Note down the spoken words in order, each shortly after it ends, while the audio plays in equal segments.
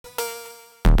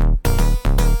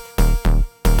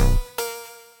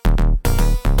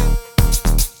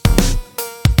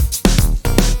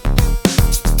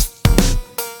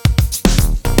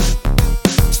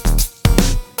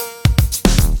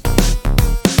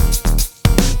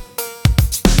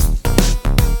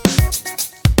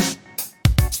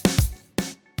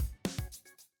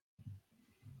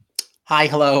Hi,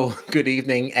 hello, good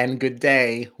evening, and good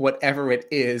day, whatever it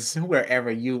is, wherever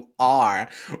you are.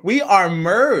 We are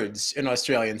merged in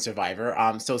Australian Survivor,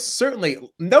 so certainly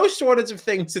no shortage of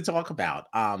things to talk about.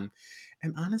 And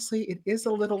honestly, it is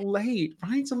a little late,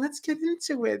 right? So let's get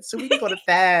into it so we can go to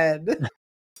bed.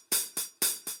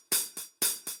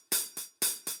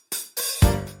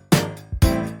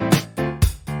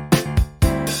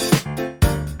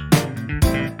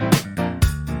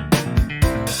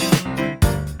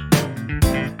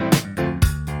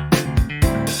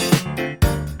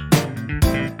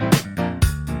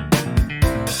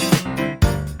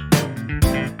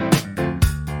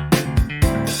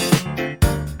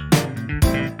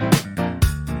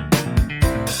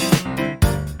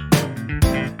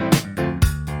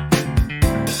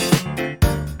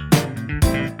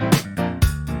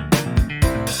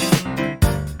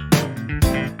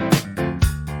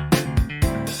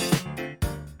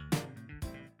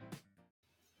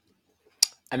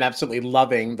 I'm absolutely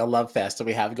loving the love fest that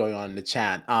we have going on in the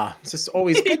chat. It's just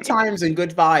always good times and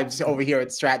good vibes over here at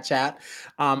Strat Chat.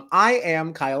 I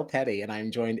am Kyle Petty, and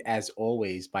I'm joined as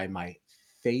always by my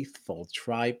faithful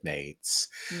tribe mates,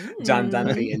 John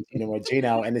Dunphy and Gina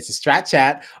Morgino. And this is Strat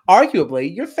Chat,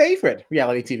 arguably your favorite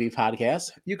reality TV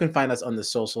podcast. You can find us on the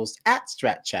socials at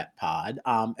Strat Chat Pod.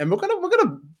 And we're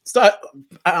gonna start,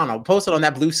 I don't know, post it on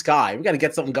that blue sky. We gotta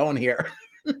get something going here.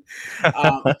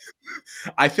 um,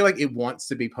 I feel like it wants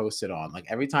to be posted on. Like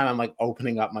every time I'm like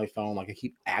opening up my phone, like I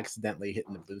keep accidentally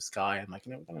hitting the blue sky. I'm like,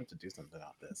 we're gonna have to do something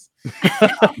about this.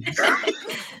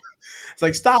 It's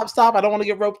like, stop! I don't want to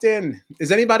get roped in.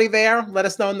 Is anybody there? Let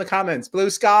us know in the comments.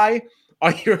 Blue sky.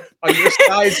 Are your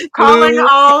skies calling blue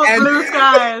all blue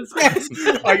skies? Yes.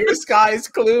 Are your skies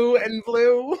blue and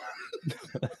blue?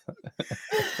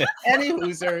 Any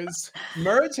losers,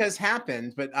 merge has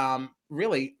happened, but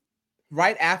really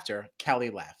right after Kelly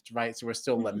left, right? So we're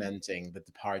still lamenting the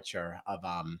departure of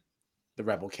the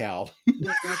Rebel Kel.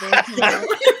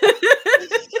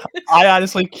 I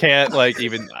honestly can't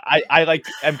even I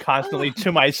am constantly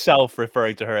to myself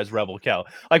referring to her as Rebel Kel.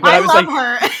 Like when I was love like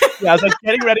her. I was like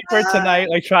getting ready for tonight,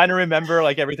 like trying to remember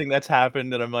like everything that's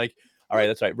happened, and I'm like, all right,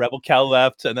 that's right. Rebel Kel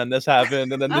left, and then this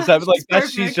happened, and then this happened. Like that,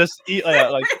 she's just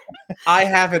like. I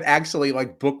have it actually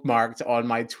like bookmarked on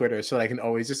my Twitter so that I can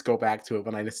always just go back to it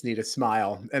when I just need a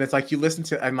smile. And it's like you listen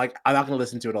to. I'm like, I'm not going to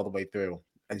listen to it all the way through.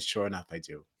 And sure enough, I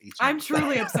do. I'm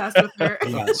truly obsessed with her.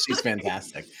 Yeah, she's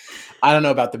fantastic. I don't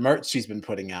know about the merch she's been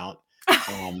putting out.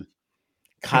 Kind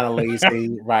of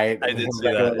lazy, right? I did see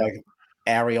regular, that. Yeah. Like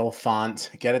Arial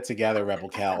font. Get it together, Rebel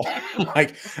Kel.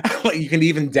 like you can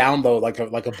even download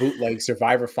like a bootleg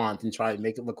Survivor font and try to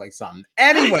make it look like something.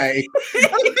 Anyway.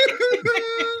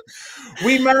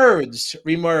 We merged,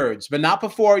 but not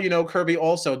before, Kirby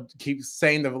also keeps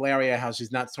saying to Valeria how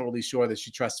she's not totally sure that she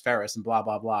trusts Ferris and blah,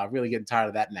 blah, blah. Really getting tired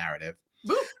of that narrative.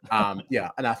 Yeah,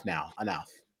 enough now,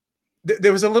 enough.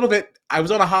 There was a little bit, I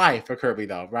was on a high for Kirby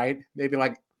though, right? Maybe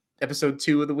like episode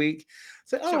 2 of the week.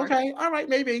 So, Sure. Okay, all right,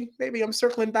 maybe I'm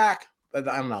circling back. But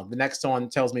I don't know. The next one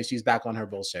tells me she's back on her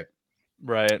bullshit.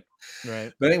 Right.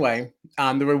 But anyway,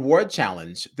 the reward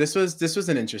challenge. This was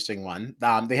an interesting one.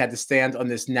 They had to stand on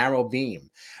this narrow beam,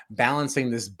 balancing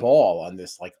this ball on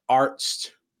this like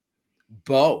arched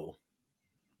bow.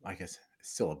 I guess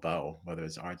it's still a bow, whether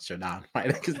it's arched or not,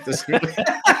 right? Because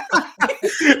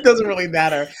it doesn't really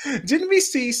matter. Didn't we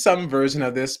see some version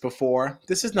of this before?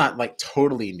 This is not like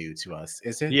totally new to us,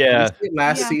 is it? Yeah. Did we see it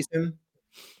last season?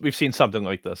 We've seen something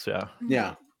like this, yeah.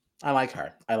 Yeah. I like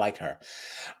her.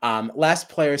 Last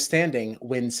player standing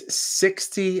wins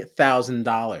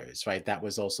 $60,000. Right, that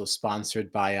was also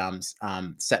sponsored by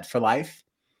Set for Life.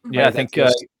 Yeah, right? I think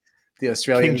the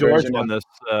Australian King George version won this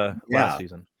last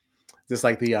season. Just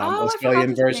like the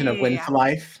Australian version of Win for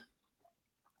Life.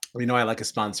 We know I like a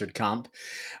sponsored comp.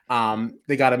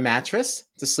 They got a mattress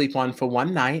to sleep on for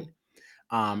one night.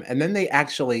 And then they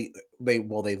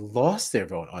lost their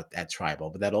vote at Tribal,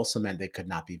 but that also meant they could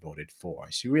not be voted for.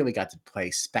 She really got to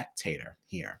play spectator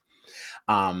here.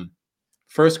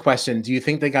 First question, do you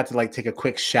think they got to like take a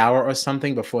quick shower or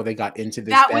something before they got into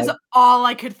this? That was all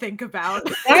I could think about.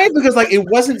 Right? Because like it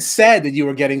wasn't said that you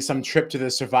were getting some trip to the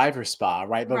Survivor spa,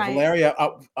 right? But Valeria,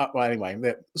 well, anyway,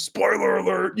 spoiler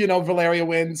alert, Valeria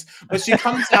wins. But she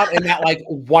comes out in that like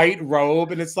white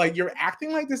robe, and it's like you're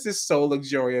acting like this is so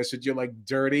luxurious with your like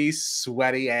dirty,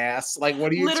 sweaty ass. Like,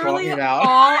 what are you talking about?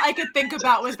 All I could think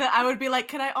about was that I would be like,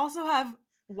 can I also have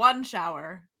one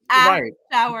shower? Right.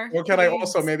 Shower. Or can I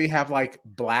also maybe have like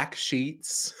black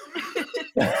sheets?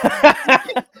 No,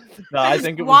 I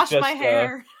think it was just my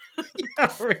hair. Yeah,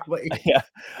 really. Yeah,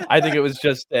 I think it was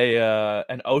just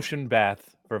an ocean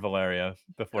bath for Valeria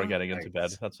before Oh, getting into bed.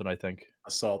 Right. That's what I think.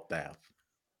 A salt bath.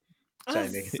 a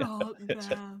Trying to salt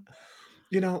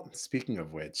bath. Speaking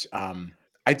of which,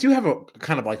 I do have a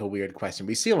kind of like a weird question.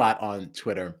 We see a lot on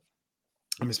Twitter,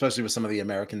 especially with some of the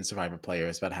American Survivor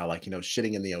players, about how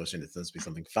shitting in the ocean is supposed to be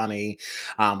something funny.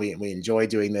 We enjoy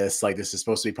doing this. Like this is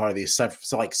supposed to be part of the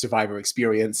like Survivor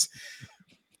experience.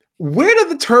 Where do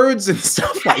the turds and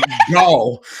stuff like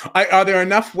go? Are there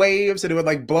enough waves that it would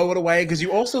like blow it away? Because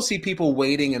you also see people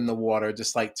wading in the water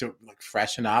just like to like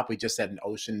freshen up. We just had an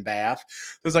ocean bath.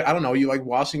 There's like, I don't know, you like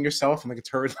washing yourself and like a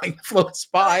turd like floats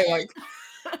by, like,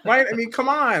 right? I mean, come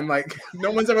on, like no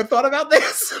one's ever thought about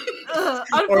this. Or is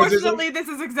this Unfortunately, this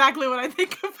is exactly what I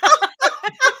think about.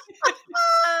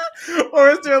 or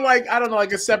is there like, I don't know,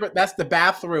 like a separate, that's the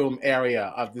bathroom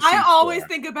area of the I always seafloor.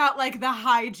 think about like the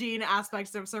hygiene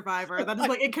aspects of Survivor. That is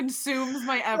like it consumes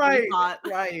my every Right, thought.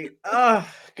 right. Oh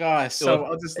gosh. So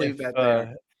Well, I'll just leave that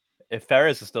there. If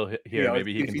Ferris is still here,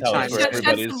 maybe he If can you tell us chime where in. Shed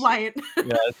some everybody's. light.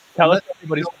 Yeah, tell us Let- where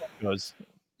everybody's goes.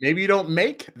 Maybe you don't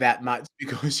make that much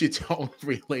because you don't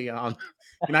really you're not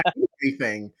doing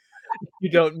anything. You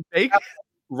don't make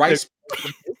Rice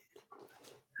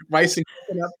rice and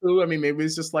coconut food. I mean, maybe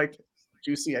it's just like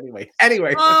juicy anyway.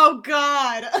 Anyway. Oh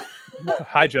God.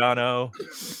 Hi, Jono.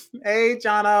 Hey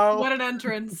Jono. What an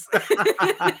entrance.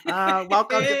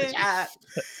 Welcome to the chat.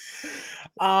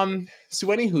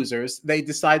 So any Hoosers, they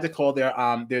decide to call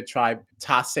their tribe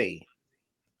Tase.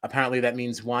 Apparently that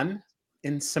means one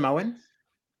in Samoan.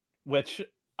 Which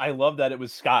I love that it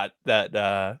was Scott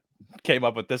that came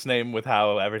up with this name with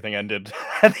how everything ended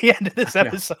at the end of this Yeah.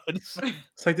 episode.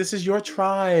 It's like this is your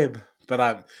tribe.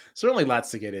 But certainly lots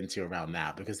to get into around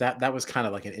that because that was kind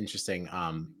of like an interesting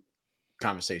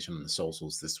conversation on the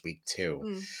socials this week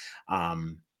too.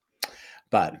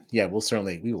 But yeah, we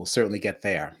will certainly get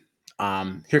there.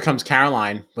 Here comes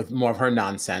Caroline with more of her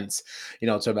nonsense,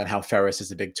 talking about how Ferris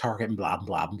is a big target and blah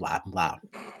blah blah blah.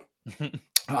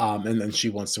 And then she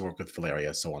wants to work with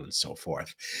Valeria, so on and so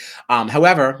forth.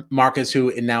 However, Marcus,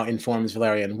 who now informs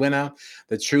Valeria and Winna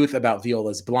the truth about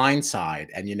Viola's blind side,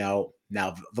 and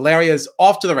now Valeria's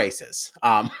off to the races.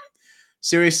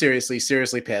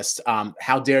 Seriously pissed.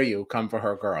 How dare you come for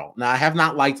her girl? Now, I have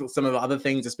not liked some of the other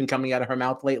things that's been coming out of her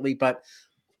mouth lately, but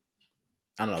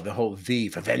I don't know, the whole V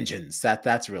for vengeance.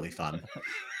 That's really fun.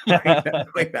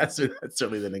 That's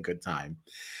certainly been a good time.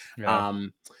 Yeah.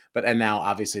 And now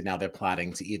obviously they're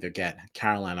plotting to either get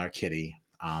Caroline or Kitty,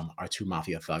 our two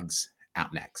Mafia thugs,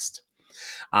 out next.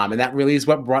 And that really is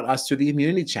what brought us to the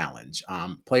immunity challenge.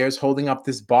 Players holding up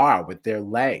this bar with their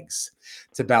legs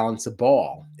to balance a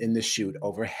ball in the chute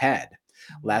overhead.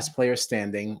 Last player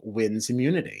standing wins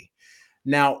immunity.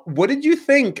 Now, what did you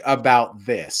think about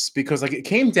this? Because it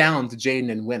came down to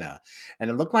Jaden and Winna,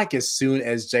 and it looked like as soon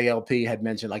as JLP had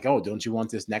mentioned, like, oh, don't you want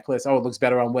this necklace? Oh, it looks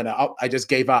better on Winna. Oh, I just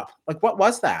gave up. Like, what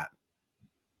was that?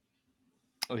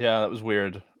 Yeah, that was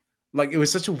weird. Like, it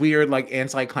was such a weird, like,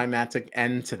 anticlimactic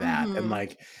end to that. And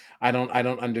I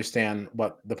don't understand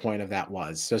what the point of that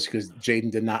was. Just because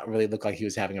Jaden did not really look like he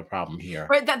was having a problem here.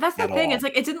 Right, that's the thing. All. It's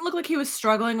like it didn't look like he was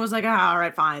struggling. Was like, all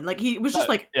right, fine. Like he was just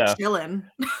like chilling.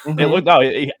 It looked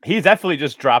he definitely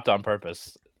just dropped on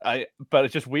purpose. But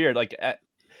it's just weird. Like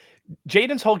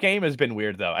Jaden's whole game has been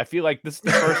weird though. I feel like this is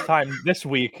the first time this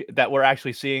week that we're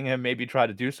actually seeing him maybe try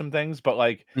to do some things. But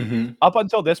like up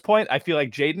until this point, I feel like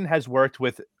Jaden has worked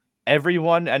with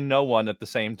everyone and no one at the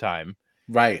same time.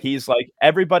 Right. He's like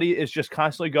everybody is just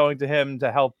constantly going to him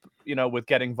to help, with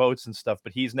getting votes and stuff,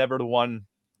 but he's never the one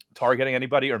targeting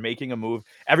anybody or making a move.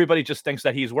 Everybody just thinks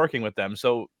that he's working with them.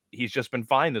 So he's just been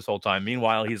fine this whole time.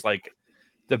 Meanwhile, he's like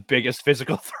the biggest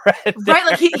physical threat. Right.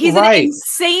 Like he's an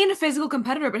insane physical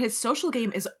competitor, but his social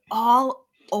game is all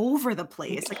over the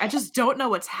place. Like I just don't know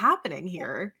what's happening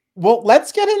here. Well,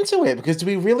 let's get into it because do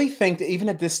we really think that even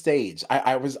at this stage,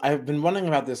 I've been wondering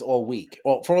about this all week,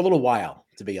 or for a little while,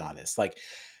 to be honest. Like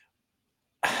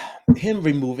him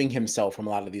removing himself from a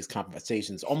lot of these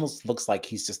conversations almost looks like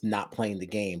he's just not playing the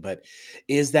game. But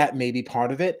is that maybe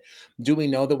part of it? Do we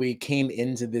know that we came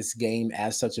into this game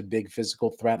as such a big physical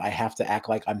threat? I have to act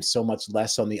like I'm so much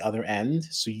less on the other end,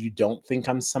 so you don't think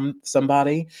I'm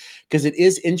somebody? Because it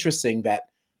is interesting that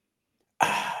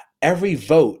every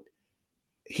vote,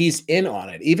 he's in on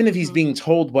it. Even if he's being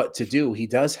told what to do, he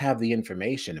does have the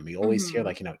information. And we always hear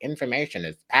information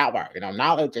is power,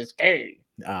 knowledge is key.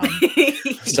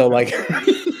 So like,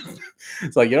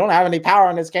 it's like, you don't have any power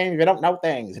in this game if you don't know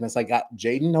things. And it's like,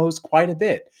 Jaden knows quite a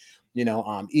bit,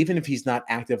 even if he's not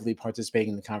actively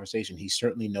participating in the conversation, he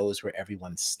certainly knows where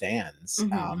everyone stands.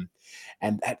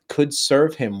 And that could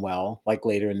serve him well, like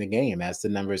later in the game, as the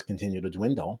numbers continue to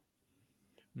dwindle.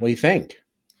 What do you think?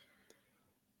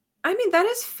 I mean, that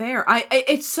is fair.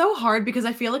 It's so hard because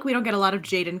I feel like we don't get a lot of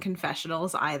Jaden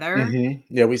confessionals either.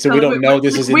 Yeah, we So don't know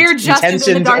this is we're just as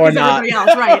in the intentioned dark or as not. everybody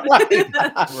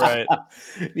else, right? Right.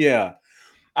 Yeah.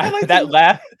 I like that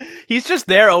laugh. He's just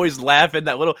there, always laughing.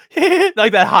 That little,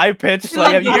 like that high pitched.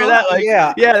 Like, have you hear that? Like,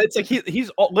 yeah, it's like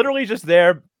he's literally just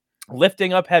there,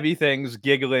 lifting up heavy things,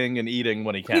 giggling and eating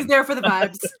when he can. He's there for the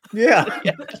vibes. Yeah.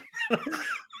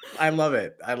 I love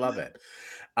it. I love it.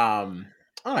 All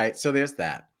right, so there's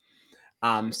that.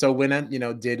 So Winna,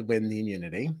 did win the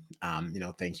immunity.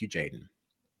 Thank you, Jaden.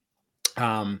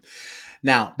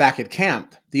 Now back at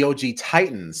camp, the OG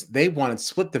Titans, they wanted to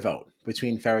split the vote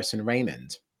between Ferris and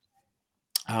Raymond.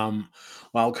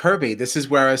 While Kirby, this is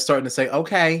where I was starting to say,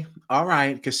 okay, all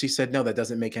right, because she said, no, that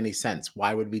doesn't make any sense.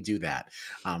 Why would we do that?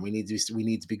 We need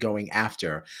to be going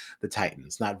after the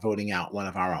Titans, not voting out one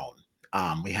of our own.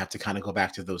 We have to kind of go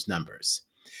back to those numbers.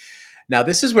 Now,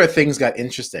 this is where things got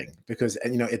interesting because,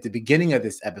 at the beginning of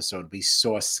this episode, we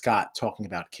saw Scott talking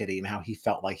about Kitty and how he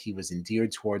felt like he was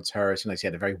endeared towards her. She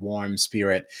had a very warm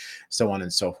spirit, so on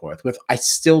and so forth. I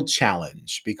still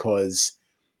challenge because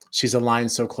she's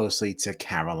aligned so closely to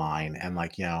Caroline. And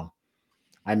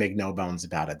I make no bones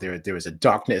about it. There is a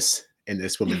darkness in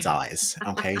this woman's eyes.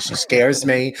 Okay. She scares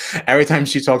me every time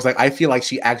she talks. I feel like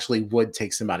she actually would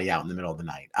take somebody out in the middle of the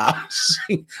night.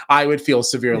 I would feel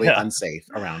severely unsafe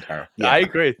around her. Yeah. I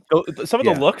agree. Some of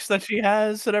the looks that she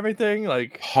has and everything,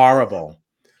 like horrible,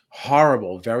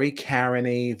 very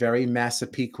Karen-y, very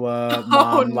Massapequa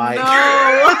mom-like. No.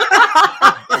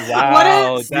 Wow. What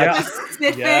a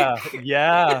specific.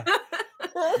 Yeah.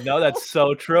 No, that's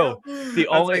so true.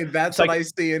 That's what I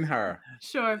see in her.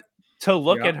 Sure. To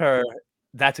look at her,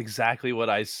 that's exactly what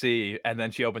I see. And then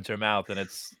she opens her mouth and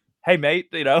it's, hey, mate,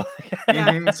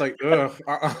 It's like, ugh,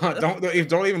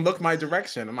 don't even look my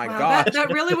direction. Oh my God.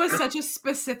 That really was such a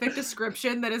specific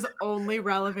description that is only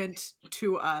relevant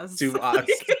to us.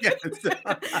 Yes.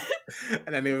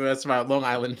 And then the rest of our Long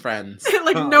Island friends.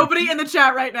 Nobody in the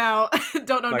chat right now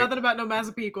don't know nothing about no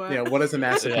Massapequa. Yeah, what is a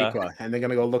Massapequa? And they're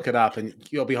gonna go look it up, and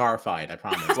you'll be horrified. I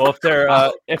promise. Well,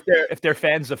 if they're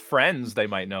fans of Friends, they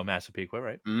might know Massapequa,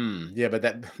 right? Yeah, but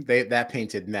that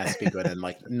painted Massapequa in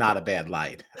not a bad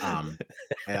light. And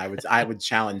I would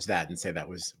challenge that and say that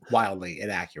was wildly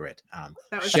inaccurate.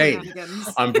 That was shame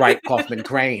on Bright Kaufman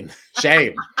Crane.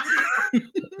 Shame.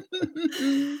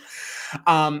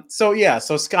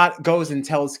 So Scott goes and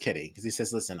tells Kitty because he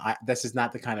says, listen, this is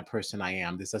not the kind of person I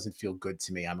am. This doesn't feel good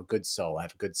to me. I'm a good soul. I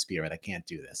have a good spirit. I can't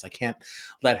do this. I can't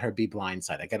let her be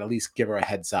blindsided. I got to at least give her a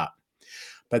heads up.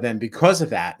 But then because of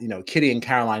that, Kitty and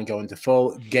Caroline go into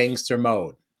full gangster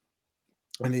mode.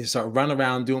 And they start running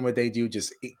around doing what they do,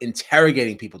 just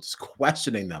interrogating people, just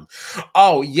questioning them.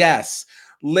 Oh, yes.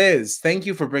 Liz, thank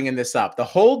you for bringing this up. The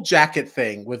whole jacket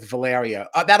thing with Valeria,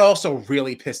 that also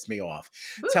really pissed me off.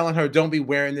 Telling her, don't be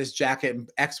wearing this jacket,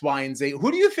 X, Y, and Z. Who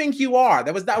do you think you are?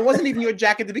 That wasn't even your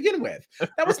jacket to begin with.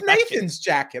 That was Nathan's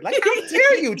jacket. How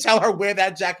dare you tell her where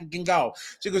that jacket can go?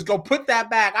 She goes, go put that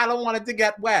back. I don't want it to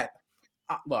get wet.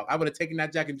 Look, I would have taken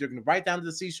that jacket, driven right down to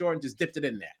the seashore and just dipped it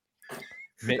in there.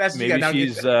 Maybe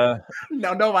she's no,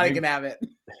 nobody can have it.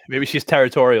 Maybe she's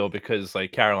territorial because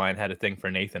Caroline had a thing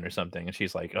for Nathan or something, and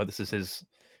she's like, "Oh, this is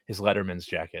his Letterman's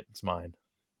jacket. It's mine."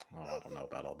 Oh, I don't know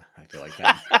about all that. I feel like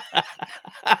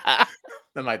that.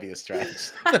 That might be a stretch.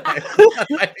 That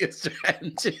might be a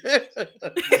stretch.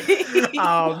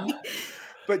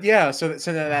 But yeah, so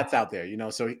that's out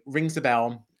there, So he rings the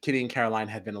bell. Kitty and Caroline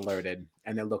had been alerted,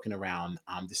 and they're looking around.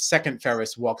 The second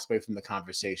Ferris walks away from the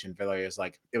conversation, Valeria's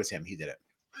like, it was him. He did it.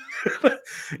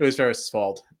 It was Ferris's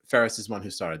fault. Ferris is one who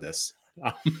started this.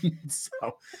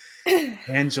 So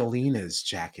Angelina's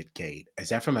jacket gate. Is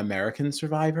that from American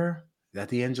Survivor? Is that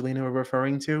the Angelina we're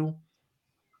referring to?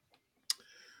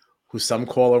 Who some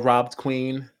call a robbed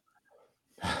queen?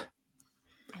 I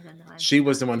don't know. She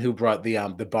was the one who brought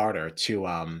the barter to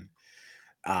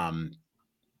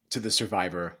the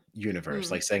Survivor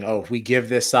universe, saying, "Oh, if we give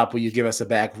this up, will you give us a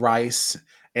bag of rice?"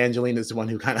 Angelina's the one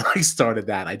who kind of started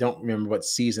that. I don't remember what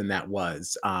season that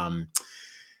was,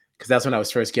 because that's when I was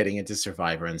first getting into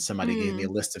Survivor, and somebody gave me a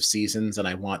list of seasons, and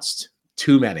I watched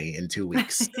too many in 2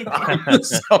 weeks.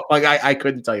 So I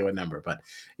couldn't tell you a number, but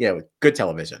yeah, good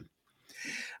television.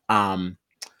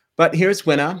 But here's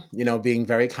Winna, being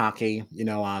very cocky,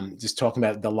 just talking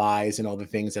about the lies and all the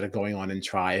things that are going on in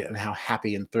Tri and how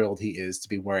happy and thrilled he is to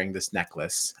be wearing this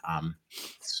necklace.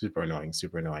 Super annoying,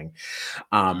 super annoying.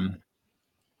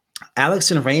 Alex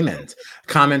and Raymond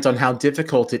comment on how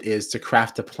difficult it is to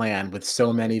craft a plan with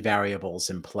so many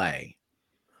variables in play.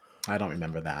 I don't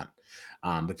remember that,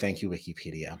 but thank you,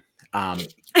 Wikipedia.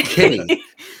 Kitty.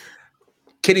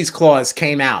 Kitty's claws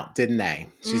came out, didn't they?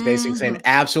 She's basically saying, Mhm.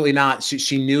 absolutely not.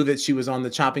 She knew that she was on the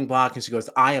chopping block, and she goes,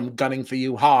 I am gunning for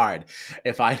you hard.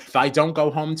 If I don't go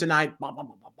home tonight, blah, blah,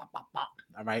 blah, blah, blah, blah, blah.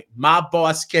 All right. My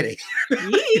boss Kitty.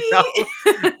 You know?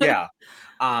 Yee. Yeah.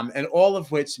 And all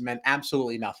of which meant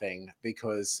absolutely nothing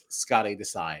because Scotty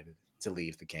decided to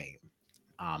leave the game.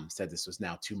 Said this was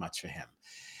now too much for him.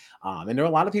 And there are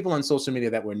a lot of people on social media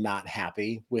that were not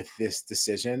happy with this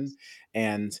decision.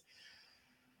 And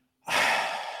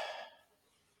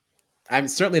I'm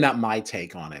certainly not my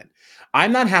take on it.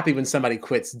 I'm not happy when somebody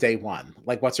quits day one.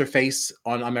 Like, what's her face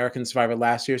on American Survivor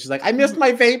last year? She's like, I missed Mhm.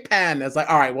 my vape pen. It's like,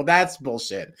 all right, well, that's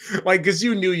bullshit. Like, because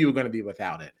you knew you were going to be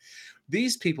without it.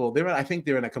 These people, I think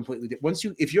they're in a completely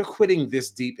if you're quitting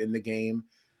this deep in the game,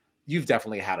 you've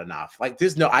definitely had enough. Like,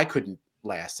 I couldn't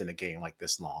last in a game like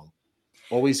this long.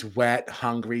 Always wet,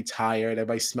 hungry, tired.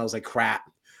 Everybody smells like crap.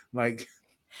 Like,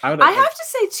 I would I have. have to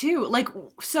say too, like,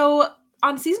 so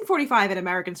on season 45 in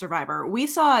American Survivor, we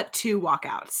saw 2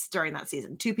 walkouts during that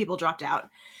season. 2 people dropped out.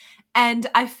 And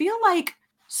I feel like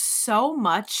so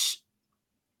much,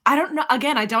 I don't know,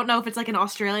 again, I don't know if it's like an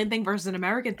Australian thing versus an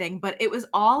American thing, but it was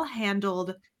all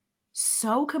handled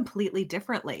so completely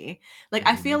differently. Like,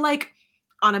 I feel like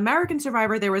on American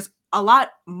Survivor, there was a lot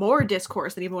more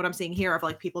discourse than even what I'm seeing here of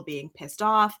like people being pissed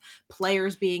off,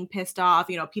 players being pissed off.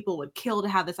 You know, people would kill to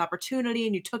have this opportunity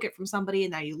and you took it from somebody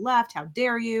and now you left. How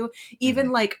dare you?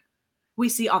 Even like we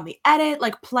see on the edit,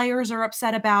 like players are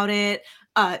upset about it.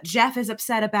 Jeff is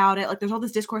upset about it. Like there's all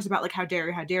this discourse about like, how dare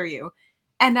you? How dare you?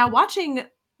 And now watching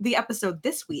the episode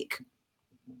this week,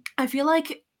 I feel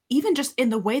like even just in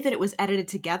the way that it was edited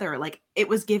together, like it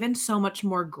was given so much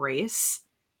more grace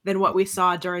than what we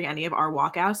saw during any of our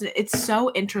walkouts. And it's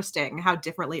so interesting how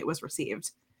differently it was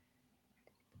received.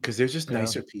 Because they're just Yeah.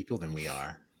 nicer people than we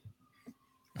are.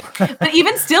 But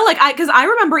even still, like because I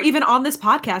remember even on this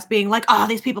podcast being like, oh,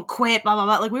 these people quit, blah, blah,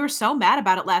 blah. Like we were so mad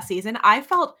about it last season. I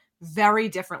felt very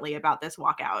differently about this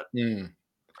walkout.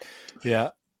 Yeah.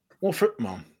 Well,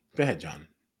 go ahead, John.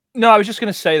 No, I was just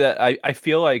gonna say that I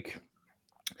feel like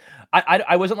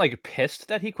I wasn't like pissed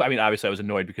that he quit. I mean, obviously I was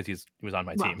annoyed because he was on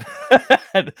my Well, team.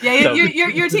 Yeah, So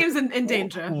your team's in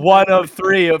danger. one of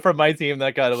 3 from my team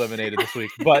that got eliminated this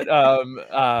week. But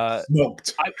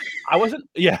Smoked. I wasn't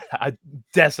I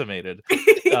decimated.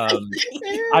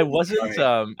 I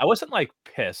wasn't like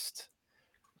pissed.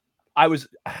 I was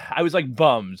like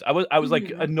bummed. I was like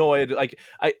Mhm. annoyed. Like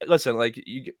I listen, like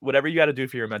whatever you got to do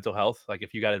for your mental health. Like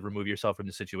if you got to remove yourself from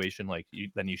the situation, like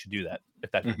then you should do that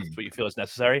if that's Mhm. what you feel is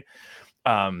necessary.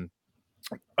 Um,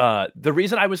 the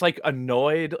reason I was like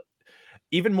annoyed,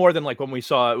 even more than like when we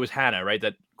saw it was Hannah, right,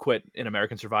 that quit in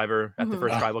American Survivor at the Mhm.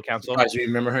 first Oh, tribal council. surprised you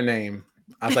remember her name.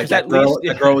 I was like, Because at least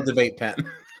that girl with the vape pen.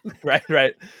 right.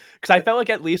 Because I felt like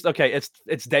at least okay,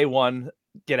 it's day one.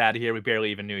 Get out of here. We barely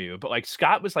even knew you. But like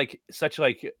Scott was like such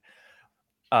like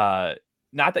uh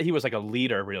not that he was like a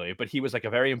leader really, but he was like a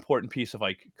very important piece of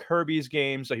like Kirby's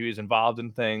game. So he was involved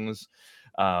in things.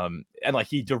 And like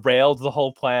he derailed the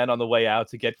whole plan on the way out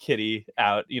to get Kitty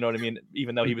out, you know what I mean?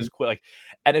 Even though he was Mhm. quit like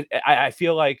and I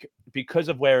feel like because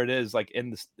of where it is, like in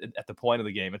this at the point of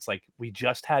the game, it's like we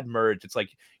just had merged. It's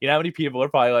like, you know how many people are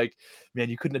probably like, man,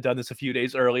 you couldn't have done this a few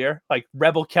days earlier. Like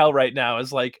Rebel Kel right now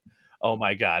is like, oh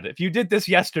my god, if you did this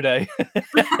yesterday,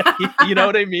 you know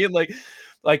what I mean? Like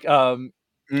just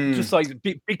Mm.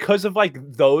 like because of like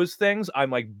those things,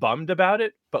 I'm like bummed about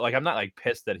it, but like I'm not like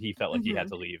pissed that he felt like he had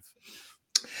Mhm. to leave.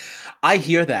 I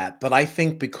hear that, but I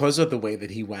think because of the way that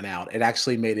he went out, it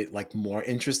actually made it like more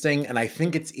interesting. And I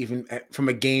think it's even from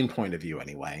a game point of view,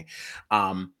 anyway.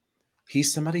 Um,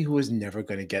 he's somebody who is never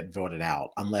going to get voted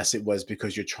out unless it was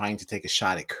because you're trying to take a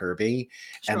shot at Kirby,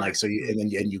 and like Sure. so you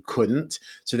and you couldn't,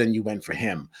 so then you went for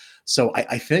him. So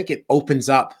I think it opens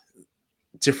up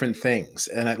different things,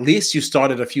 and at least you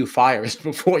started a few fires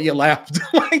before you left.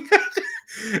 Like,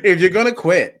 if you're gonna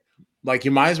quit, like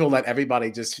you might as well let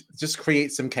everybody just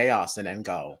create some chaos and then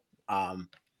go. Um,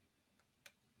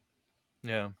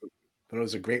 Yeah. but it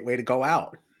was a great way to go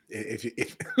out.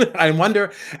 If I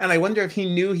wonder, and I wonder if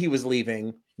he knew he was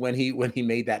leaving when he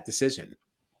made that decision,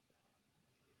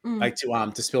 Mm. like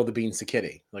to spill the beans to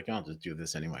Kitty. Like, I'll just do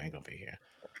this anyway. I ain't gonna be here.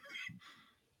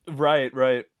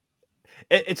 Right.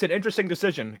 It's an interesting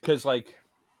decision because like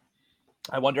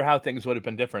I wonder how things would have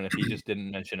been different if he just didn't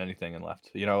mention anything and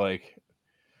left. You know, like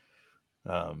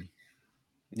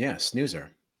Yeah,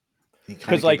 snoozer. He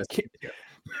kind because of gave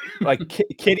us.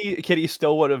 Kitty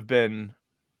still would have been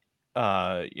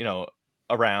you know,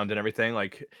 around and everything.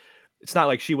 Like it's not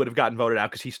like she would have gotten voted out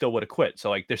because he still would have quit. So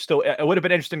like there's still it would have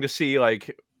been interesting to see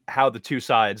like how the two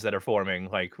sides that are forming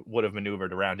like would have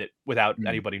maneuvered around it without Mm.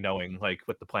 anybody knowing like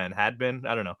what the plan had been.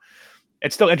 I don't know.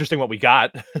 it's still interesting what we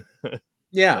got.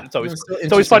 Yeah, It's always it's still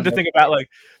it's always fun interesting. to think about, like,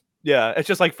 yeah, it's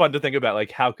just like fun to think about,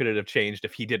 like, how could it have changed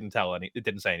if he didn't it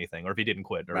didn't say anything, or if he didn't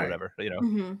quit or Right. whatever, you know?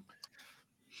 Mhm.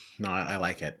 No, I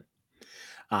like it.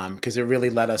 Because it really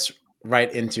led us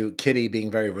right into Kitty being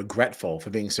very regretful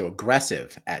for being so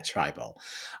aggressive at Tribal.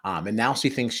 And now she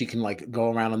thinks she can like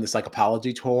go around on this like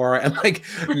apology tour and like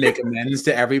make amends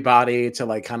to everybody to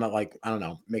like kind of like, I don't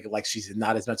know, make it like she's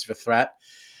not as much of a threat.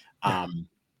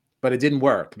 But it didn't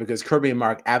work because Kirby and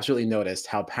Mark absolutely noticed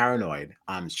how paranoid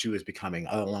she was becoming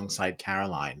alongside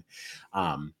Caroline.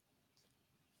 Um,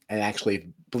 and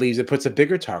actually believes it puts a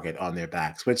bigger target on their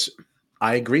backs, which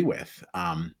I agree with.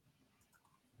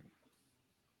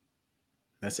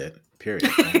 That's it. Period.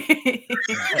 Right?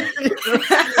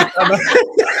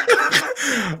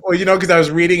 Well, because I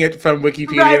was reading it from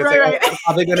Wikipedia. Right, It's like, right. oh,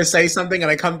 are they going to say something? And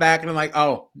I come back and I'm like,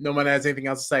 oh, no one has anything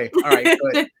else to say. All right,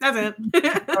 good. That's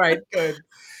it. All right, good.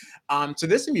 So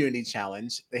this immunity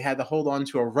challenge, they had to hold on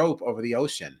to a rope over the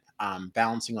ocean,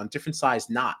 balancing on different sized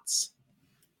knots.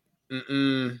 I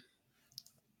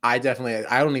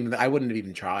wouldn't have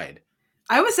even tried.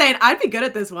 I was saying I'd be good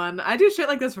at this one. I do shit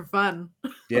like this for fun.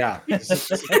 Yeah,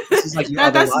 this is like your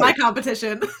other That's my life.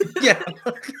 competition. Yeah,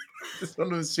 this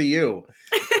one was for you.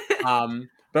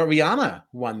 But Rihanna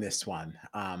won this one.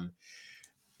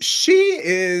 She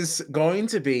is going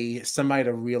to be somebody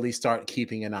to really start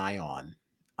keeping an eye on.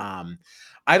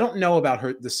 I don't know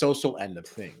about the social end of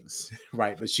things,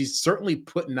 right? But she's certainly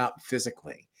putting up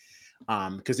physically.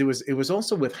 Because it was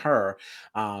also with her.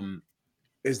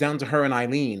 It's down to her and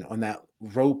Eileen on that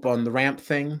rope on the ramp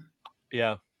thing.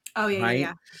 Yeah. Oh yeah, right?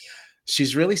 yeah.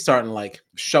 She's really starting to like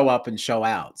show up and show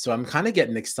out. So I'm kind of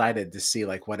getting excited to see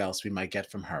like what else we might get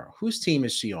from her. Whose team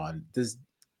is she on? Who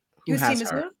Whose has team is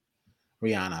her? who?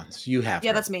 Rihanna. So you have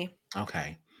Yeah, her. that's me.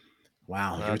 Okay.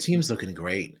 Wow, your That's team's looking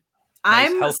great. nice,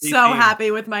 I'm healthy so team. happy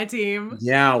with my team.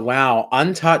 Yeah, wow.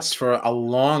 Untouched for a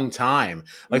long time.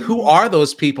 Like, who Mhm. are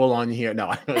those people on here?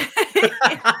 No.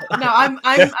 No,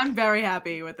 I'm very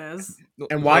happy with this.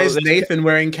 And why is Well, Nathan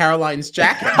wearing Caroline's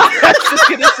jacket? I was just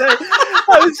gonna say,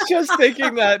 I was just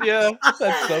thinking that. Yeah,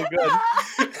 that's so good.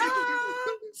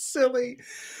 Silly.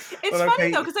 It's But funny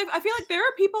okay. though, because I feel like there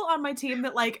are people on my team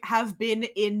that like have been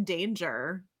in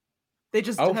danger. They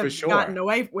just Oh, for have gotten sure.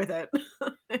 away with it.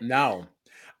 No.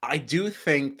 I do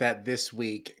think that this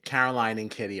week, Caroline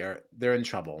and Kitty they're in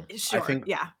trouble. I Sure, think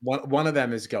yeah, one of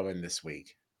them is going this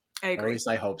week. I Or at agree. least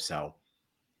I hope so.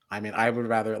 I mean, I would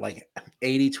rather like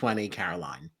 80-20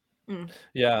 Caroline. Mm.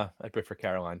 Yeah, I prefer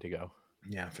Caroline to go.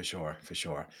 Yeah, for sure, for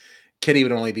sure. Kitty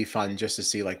would only be fun just to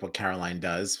see like what Caroline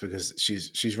does because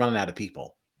she's running out of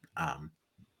people.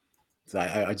 So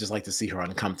I just like to see her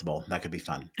uncomfortable. That could be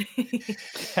fun.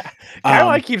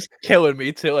 Caroline keeps killing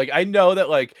me too. Like I know that,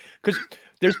 like, because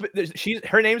there's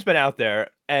her name's been out there,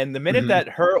 and the minute Mhm. that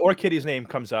her or Kitty's name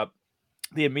comes up,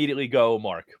 they immediately go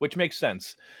Mark, which makes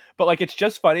sense. But like, it's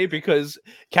just funny because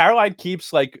Caroline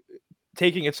keeps like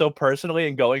taking it so personally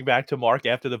and going back to Mark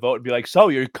after the vote and be like, "So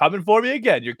you're coming for me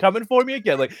again? You're coming for me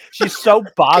again?" Like she's so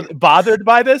bothered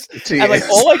by this, She and like is.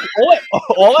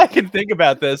 all I can think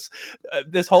about this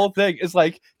whole thing is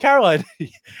like, Caroline,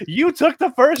 you took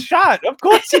the first shot. Of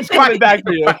course he's coming back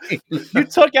for you. Right. You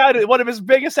took out one of his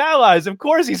biggest allies. Of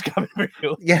course he's coming for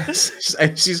you. Yes,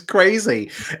 and she's crazy.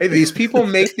 And these people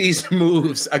make these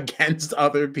moves against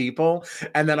other people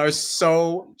and then are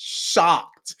so shocked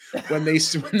when they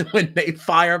when they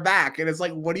fire back. And it's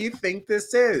like, what do you think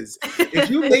this is? If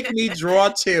you make me draw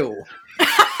two,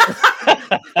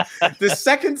 the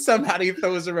second somebody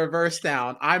throws a reverse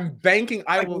down, I'm banking.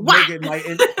 I Like, will whack! make it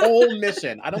my whole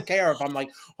mission. I don't care if I'm like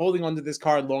holding onto this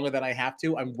card longer than I have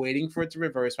to. I'm waiting for it to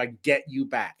reverse so I get you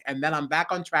back, and then I'm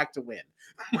back on track to win.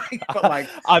 But like,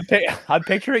 I'm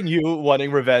picturing you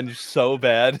wanting revenge so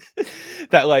bad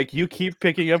that like you keep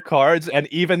picking up cards, and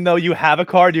even though you have a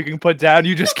card you can put down,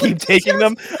 you just keep taking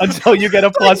them until you get a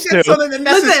 +2.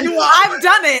 Listen, I've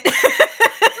done it.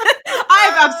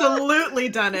 I've absolutely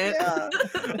done it. Yeah,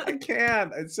 I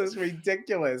can't. It's just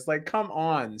ridiculous. Like, come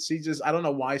on. I don't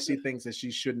know why she thinks that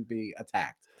she shouldn't be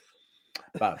attacked.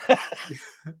 But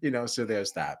so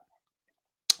there's that.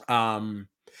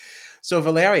 So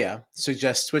Valeria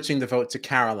suggests switching the vote to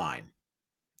Caroline.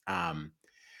 And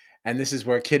this is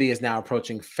where Kitty is now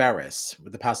approaching Ferris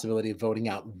with the possibility of voting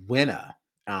out Winner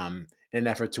in an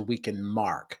effort to weaken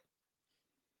Mark.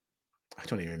 I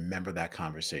don't even remember that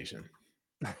conversation.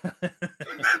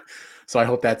 So I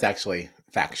hope that's actually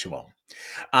factual.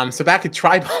 So back at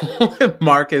Tribal,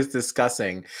 Mark is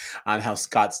discussing on how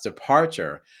Scott's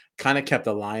departure kind of kept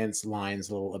Alliance lines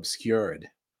a little obscured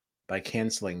by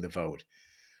canceling the vote.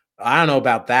 I don't know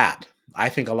about that. I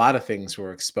think a lot of things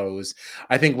were exposed.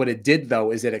 I think what it did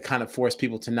though is that it kind of forced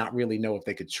people to not really know if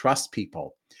they could trust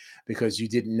people because you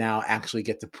didn't now actually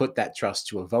get to put that trust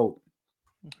to a vote.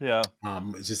 Yeah.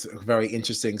 It's just a very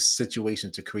interesting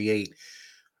situation to create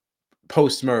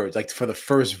post merge, like for the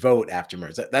first vote after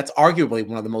merge. That's arguably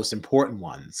one of the most important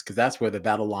ones because that's where the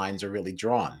battle lines are really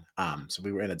drawn. So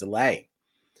we were in a delay.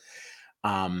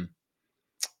 Um,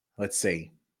 let's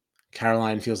see.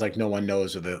 Caroline feels like no one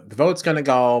knows where the vote's going to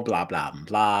go, blah, blah,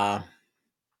 blah.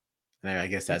 And I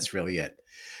guess that's really it.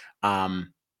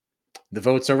 The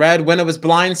votes are red. Winner was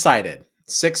blindsided.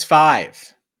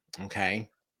 6-5. Okay.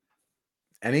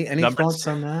 Any Number thoughts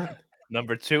on that?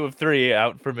 number 2 of 3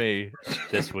 out for me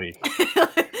this week.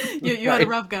 You had a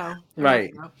rough go.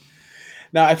 Right.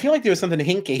 Now, I feel like there was something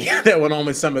hinky that went on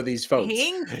with some of these votes.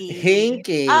 Hinky.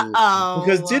 Hinky.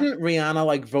 Because Uh-oh. didn't Rihanna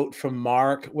like vote for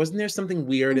Mark? Wasn't there something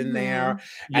weird in there?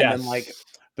 And then like, Yes.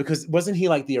 because wasn't he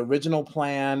like the original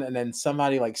plan and then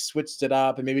somebody like switched it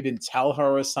up and maybe didn't tell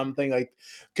her or something? Like,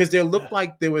 because there looked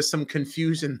like there was some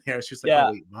confusion there. She was like, oh,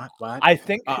 Yeah. wait, what? I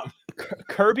think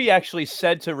Kirby actually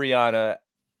said to Rihanna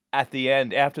at the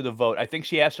end after the vote, I think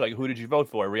she asked her, like, "Who did you vote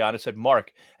for?" Rihanna said,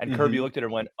 "Mark." And Kirby Mhm. looked at her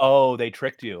and went, "Oh, they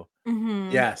tricked you."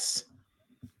 Yes.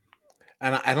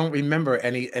 And I don't remember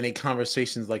any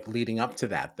conversations like leading up to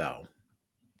that though.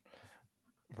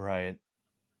 Right.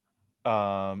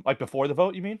 Like before the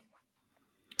vote, you mean?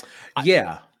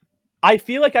 Yeah. I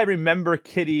feel like I remember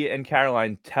Kitty and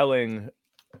Caroline telling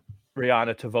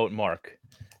Rihanna to vote Mark.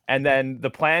 And then the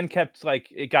plan kept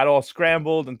like it got all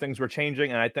scrambled and things were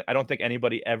changing, and I don't think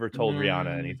anybody ever told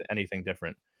Rihanna anything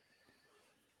different.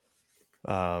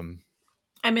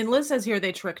 I mean, Liz says here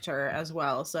they tricked her as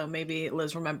well, so maybe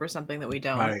Liz remembers something that we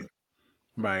don't.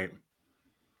 Right.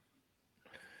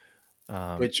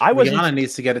 Which I wasn't. Rihanna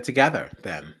needs to get it together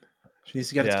then. She needs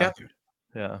to get it Yeah, together.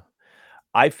 yeah.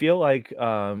 I feel like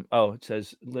oh, it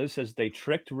says Liz says they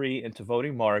tricked Ree into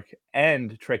voting Mark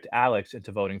and tricked Alex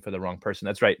into voting for the wrong person.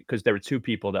 That's right, because there were 2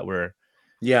 people that were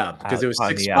Yeah, because out there was on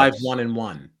 6, the 5, outs. 1, and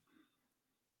 1.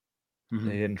 They Mhm.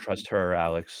 didn't trust her or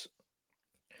Alex.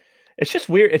 It's just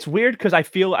weird. It's weird because I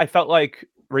felt like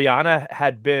Rihanna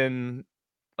had been,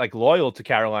 like, loyal to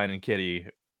Caroline and Kitty,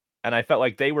 and I felt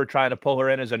like they were trying to pull her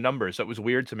in as a number, so it was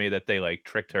weird to me that they, like,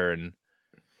 tricked her and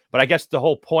but I guess the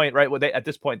whole point, right, well, they at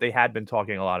this point, they had been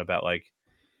talking a lot about, like,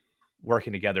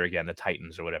 working together again, the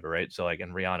Titans or whatever, right? So, like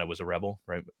and Rihanna was a rebel,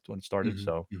 right, when it started, Mhm,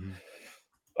 so mhm.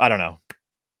 I don't know.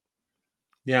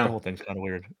 The Yeah. whole thing's kinda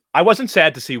weird. I wasn't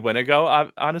sad to see Winna go,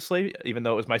 honestly, even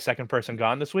though it was my 2nd person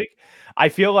gone this week. I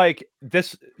feel like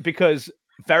this because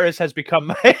Ferris has become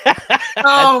my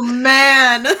Oh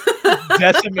man.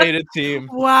 decimated team.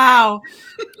 Wow.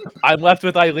 I'm left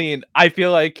with Eileen. I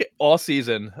feel like all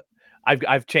season,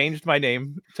 I've changed my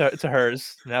name to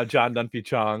hers. Now John Dunphy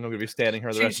Chong. I'm gonna be standing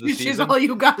her the rest of the She's season. all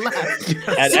you got left.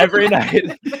 And every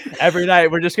night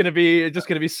we're just gonna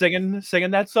be singing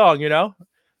that song, you know?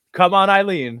 Come on,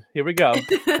 Eileen. Here we go.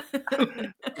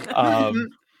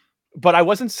 But I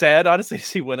wasn't sad, honestly, to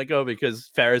see Winna go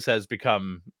because Ferris has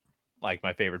become like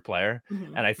my favorite player.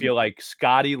 Mhm. And I feel like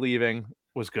Scotty leaving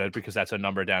was good because that's a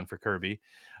number down for Kirby.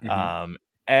 Mhm.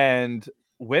 And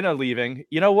Winna leaving,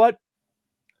 you know what?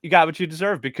 You got what you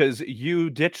deserve because you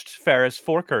ditched Ferris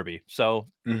for Kirby. So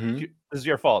Mhm. this is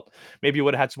your fault. Maybe you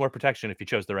would have had some more protection if you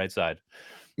chose the right side.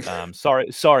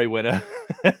 Sorry, Winna.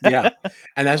 Yeah,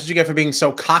 and that's what you get for being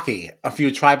so cocky a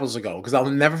few tribals ago. Because I'll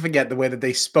never forget the way that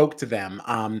they spoke to them.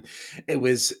 It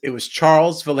was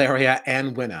Charles, Valeria,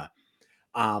 and Winna.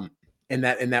 Um, in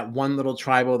that one little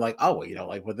tribal, like, oh,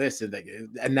 like with this,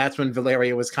 and that's when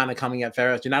Valeria was kind of coming at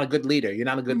Ferris. You're not a good leader. You're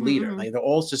not a good Mhm, leader. mhm. Like they're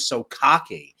all just so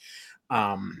cocky.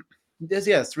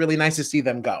 It's really nice to see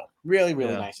them go. Really,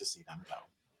 really Yeah. nice to see them go.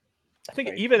 I think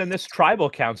Right. even in this tribal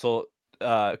council,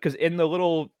 because in the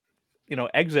little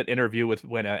exit interview with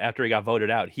when after he got voted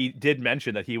out, he did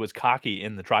mention that he was cocky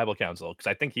in the tribal council because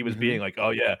I think he was being Hmm. like,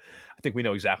 "Oh yeah, I think we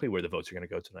know exactly where the votes are going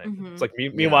to go tonight." It's Mhm. like Yeah.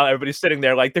 meanwhile everybody's sitting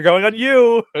there like they're going on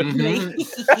you. Mhm.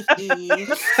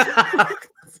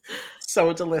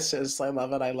 So delicious. I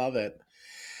love it. I love it.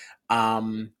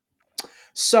 Um,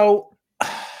 so,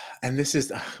 and this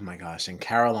is, oh my gosh, and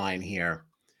Caroline here.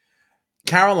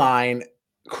 Caroline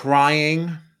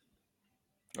crying.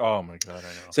 Oh my god, I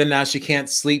know. So now she can't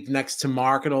sleep next to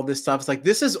Mark and all this stuff. It's like,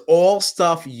 this is all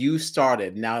stuff you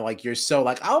started. Now, like, you're so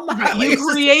like, oh my, Right, like, you it's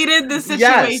just, created the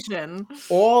yes, situation.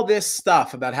 all this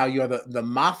stuff about how you're the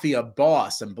mafia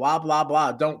boss and blah blah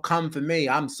blah. Don't come for me.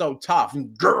 I'm so tough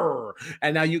and grr.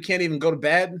 And now you can't even go to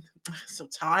bed. So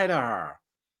tired of her.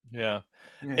 Yeah.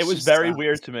 Yeah, It she was very sucks.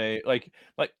 weird to me.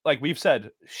 Like we've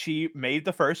said, she made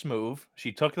the first move.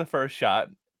 She took the first shot.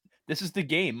 This is the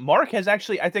game. Mark has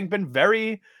actually, I think, been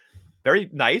very, very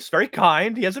nice, very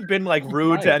kind. He hasn't been like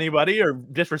rude to Right. anybody or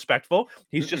disrespectful.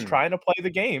 He's just Mm-mm. trying to play the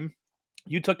game.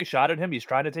 You took a shot at him. He's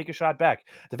trying to take a shot back.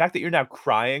 The fact that you're now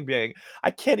crying, being,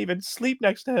 I can't even sleep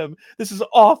next to him. This is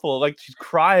awful. Like she's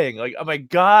crying. Like, oh my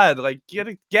God, like get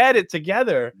it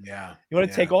together. Yeah. You want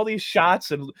to Yeah. take all these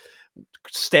shots and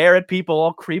stare at people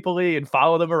all creepily and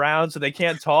follow them around so they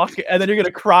can't talk, and then you're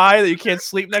gonna cry that you can't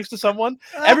sleep next to someone.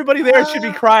 Everybody there should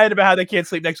be crying about how they can't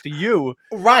sleep next to you.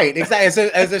 Right.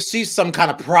 Exactly. As if she's some kind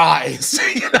of prize.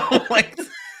 Like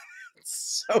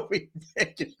it's so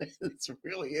ridiculous. It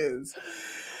really is.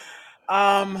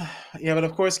 Yeah, but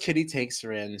of course Kitty takes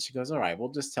her in. She goes, all right, we'll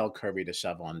just tell Kirby to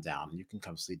shove on down. You can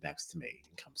come sleep next to me. You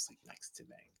can come sleep next to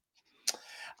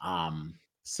me.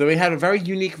 So we had a very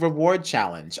unique reward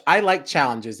challenge. I like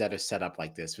challenges that are set up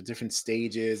like this with different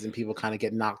stages and people kind of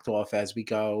get knocked off as we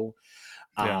go.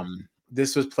 Yeah.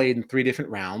 This was played in 3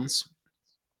 different rounds.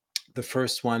 The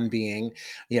first one being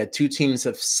you had 2 teams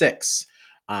of 6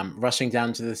 rushing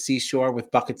down to the seashore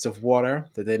with buckets of water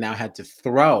that they now had to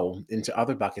throw into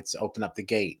other buckets to open up the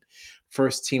gate.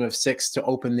 First team of 6 to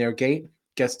open their gate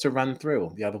gets to run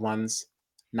through. The other ones,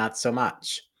 not so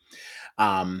much.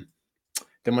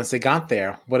 Then once they got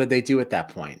there, what did they do at that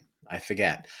point? I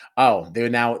forget. Oh, they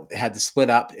now had to split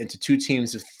up into 2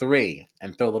 teams of 3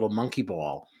 and throw a little monkey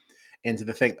ball into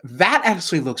the thing. That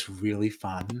actually looks really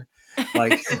fun.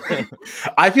 Like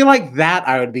I feel like that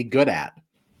I would be good at.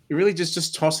 Really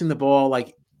just tossing the ball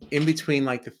like in between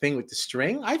like the thing with the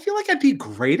string. I feel like I'd be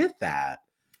great at that.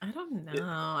 I don't know.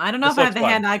 I don't know This if I have looks the fun.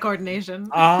 hand-eye coordination.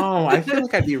 Oh, I feel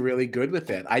like I'd be really good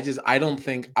with it. I don't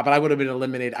think, but I would have been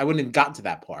eliminated. I wouldn't have gotten to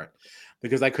that part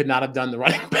because I could not have done the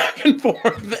running back and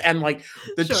forth and like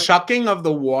the Sure. chucking of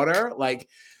the water. Like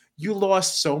you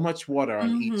lost so much water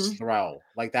on each Mhm. throw.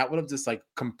 Like that would have just like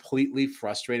completely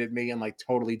frustrated me and like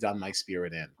totally done my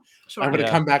spirit in. I Sure. would have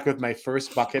Yeah. come back with my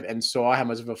first bucket and saw how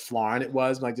much of a flarn it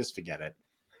was. I'm like, just forget it.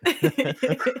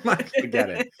 Like, forget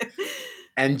it.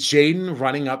 And Jaden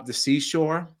running up the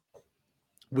seashore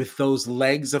with those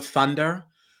legs of thunder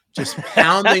just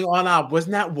pounding on up.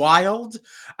 Wasn't that wild?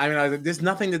 I mean, I was like, there's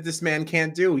nothing that this man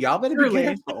can't do. Y'all better be Truly.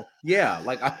 careful. Yeah,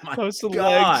 like, oh my Those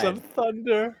legs of God.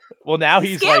 thunder. Well, now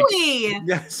he's like Scary.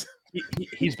 Yes.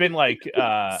 he's been like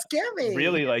Scary.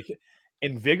 really like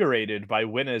invigorated by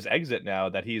Winna's exit now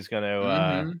that he's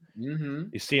gonna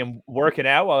you see him working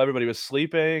out while everybody was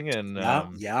sleeping and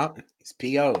Yeah. He's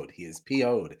PO'd. He is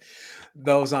PO'd.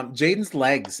 Those Jaden's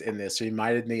legs in this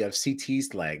reminded me of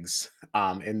CT's legs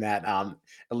in that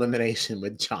elimination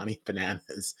with Johnny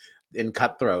Bananas in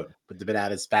Cutthroat with the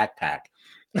Bananas backpack.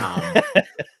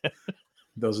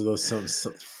 Those are some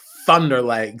thunder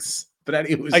legs. But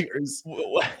anyways,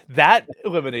 that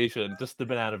elimination, just the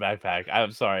banana backpack.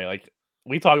 I'm sorry, like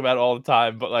we talk about it all the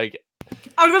time, but like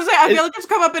I was gonna say, I feel like it's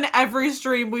come up in every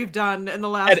stream we've done in the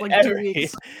last like 2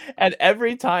 weeks. And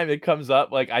every time it comes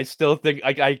up, like I still think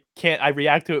like I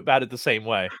react to it about it the same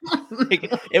way.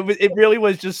 Like, it really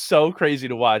was just so crazy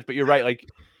to watch. But you're right, like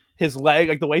his leg,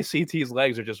 like the way CT's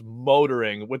legs are just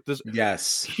motoring with this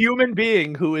yes. human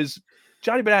being who is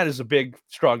Johnny Banana is a big,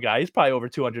 strong guy. He's probably over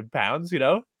 200 pounds, you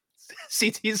know.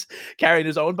 CT's carrying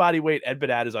his own body weight and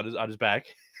bananas on his back,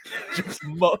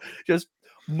 just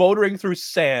motoring through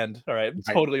sand. All right,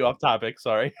 totally off topic.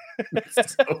 Sorry.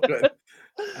 So good.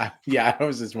 Yeah, I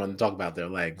was just wanting to talk about their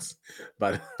legs,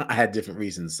 but I had different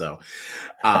reasons. So,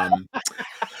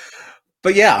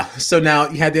 but yeah, so now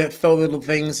you had to throw little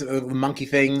things, little monkey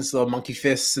things, little monkey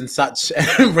fists and such,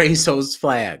 and raise those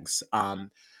flags.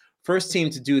 First team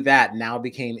to do that now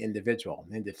became individual,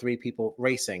 into 3 people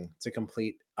racing to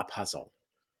complete a puzzle.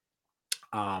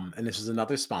 And this is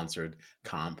another sponsored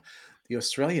comp. The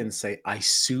Australians say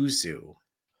Isuzu.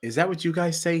 Is that what you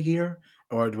guys say here?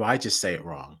 Or do I just say it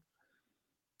wrong?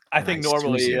 I think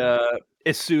normally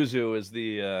Isuzu is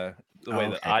the way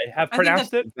that I have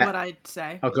pronounced it. What I'd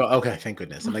say. Okay, thank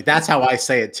goodness. I'm like, that's how I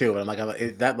say it too. And I'm like,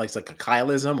 is that like a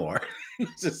Kyleism or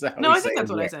just how No, I think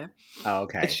that's what I say. Oh,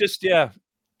 okay. It's just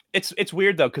it's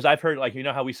weird though because I've heard like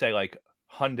how we say like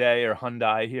Hyundai or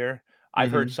Hyundai here. I've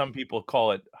heard some people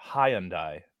call it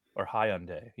Hyundai or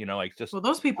Hyundai. You know, like just well,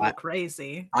 those people are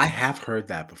crazy. I have heard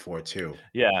that before too.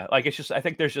 Yeah, like it's just I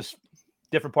think there's just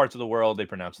different parts of the world they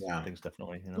pronounce things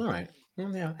differently. You know? All right,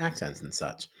 well, yeah, accents and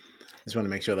such. Just want to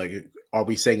make sure, like, are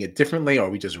we saying it differently or are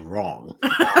we just wrong?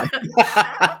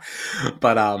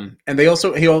 But and they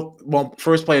also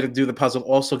first player to do the puzzle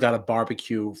also got a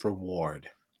barbecue reward.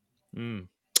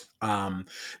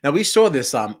 Now we saw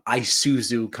this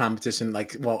Isuzu competition,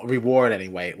 reward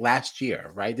anyway, last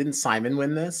year, right? Didn't Simon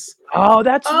win this? Oh,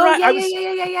 that's right.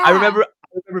 Yeah. I remember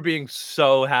remember being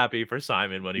so happy for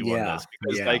Simon when he won Yeah, this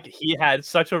because yeah, like he had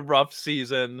such a rough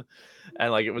season,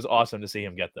 and like it was awesome to see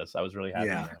him get this. I was really happy.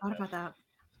 yeah. I forgot about that.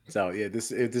 So yeah,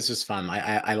 this was fun.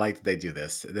 I like that they do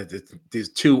this. These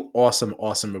two awesome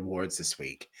awards this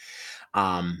week.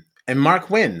 And Mark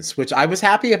wins, which I was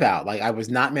happy about. Like I was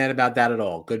not mad about that at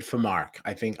all. Good for Mark.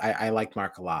 I think I like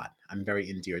Mark a lot. I'm very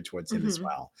endeared towards him as Mhm.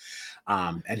 well.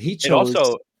 And he It chose.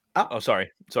 also Oh, oh, sorry.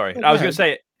 oh, I go was gonna ahead.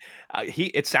 say,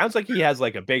 it sounds like he has,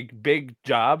 like, a big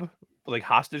job, like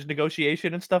hostage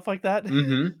negotiation and stuff like that,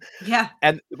 Mm-hmm. Yeah.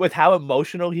 and with how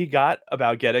emotional he got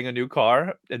about getting a new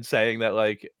car and saying that,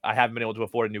 like, "I haven't been able to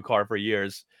afford a new car for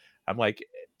years," I'm like,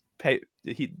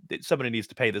 somebody needs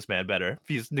to pay this man better. If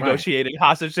he's Right. negotiating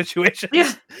hostage Yeah. situations, he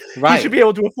should Right. be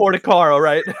able to afford a car,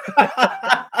 alright?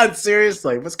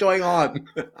 Seriously, what's going on?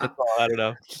 That's all, I don't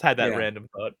know. Just had that Yeah, random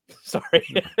thought. Sorry.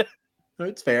 no,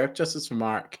 it's fair. Justice for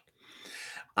Mark.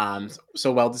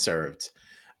 So well deserved.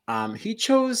 He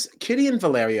chose Kitty and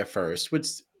Valeria first, which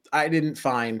I didn't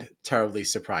find terribly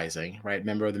surprising, right?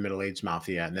 Member of the middle-aged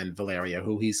mafia, and then Valeria,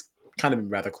 who he's kind of been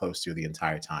rather close to the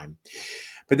entire time.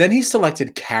 But then he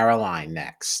selected Caroline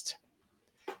next.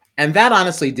 And that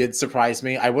honestly did surprise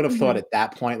me. I would have thought Mhm. at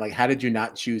that point, like, how did you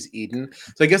not choose Eden?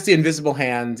 So I guess the invisible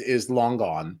hand is long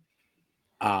gone.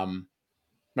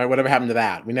 Right, whatever happened to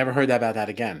that? We never heard about that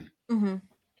again. Mhm.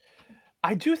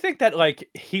 I do think that, like,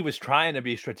 he was trying to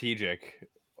be strategic,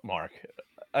 Mark.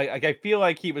 I feel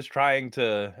like he was trying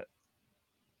to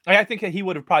I think that he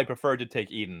would have probably preferred to take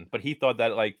Eden, but he thought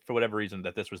that, like, for whatever reason,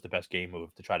 that this was the best game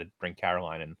move to try to bring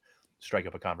Caroline and strike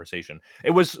up a conversation. It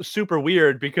was super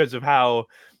weird because of how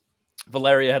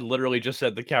Valeria had literally just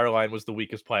said that Caroline was the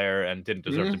weakest player and didn't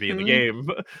deserve to be in the Mhm. game.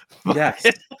 Yes.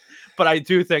 But but I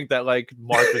do think that, like,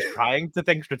 Mark was trying to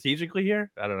think strategically here.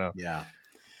 I don't know. Yeah.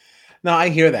 No, I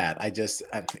hear that.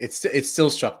 It still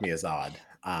struck me as odd.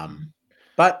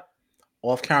 But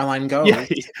off Caroline Yeah, goes.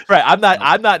 right. I'm not So,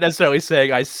 I'm not necessarily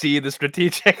saying I see the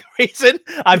strategic reason.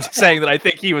 I'm just saying that I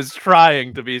think he was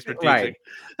trying to be right. strategic.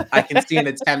 I can see an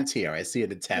attempt here. I see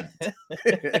an attempt.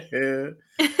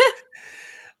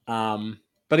 um,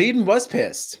 but Eden was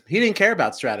pissed. He didn't care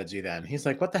about strategy then. He's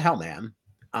like, what the hell, man?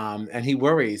 And he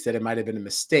worries that it might have been a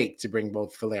mistake to bring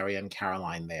both Valeria and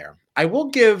Caroline there. I will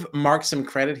give Mark some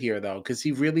credit here, though, because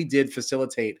he really did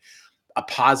facilitate a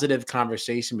positive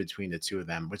conversation between the two of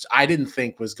them, which I didn't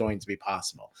think was going to be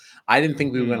possible. I didn't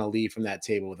think we were going Mm, to leave from that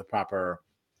table with a proper,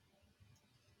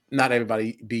 not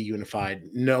everybody be unified,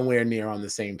 nowhere near on the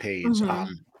same page. Mhm.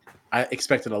 I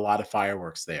expected a lot of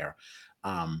fireworks there.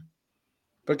 Um,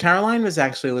 but Caroline was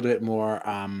actually a little bit more,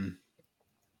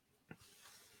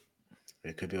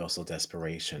 it could be also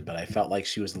desperation, but I felt like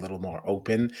she was a little more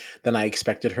open than I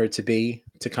expected her to be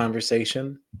to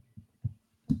conversation.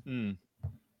 mm.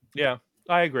 Yeah,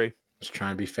 I agree. Just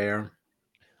trying to be fair,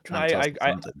 No, trying to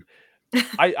tell us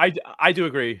something. I do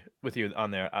agree with you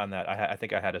on that. I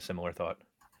think I had a similar thought.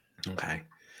 Okay.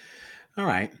 All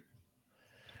right.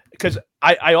 Because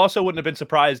I also wouldn't have been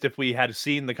surprised if we had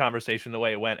seen the conversation the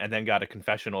way it went and then got a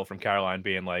confessional from Caroline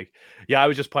being like, "Yeah, I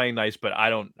was just playing nice, but I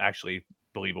don't actually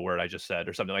believe a word I just said,"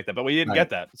 or something like that. But we didn't Right. get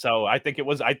that. So I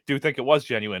do think it was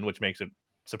genuine, which makes it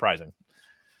surprising.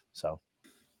 So,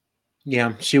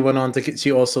 Yeah, she went on to.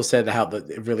 She also said how that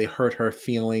it really hurt her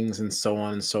feelings and so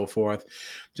on and so forth.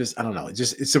 Just I don't know. It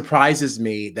surprises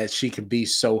me that she could be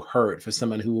so hurt for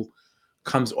someone who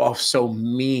comes off so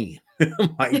mean.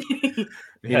 Like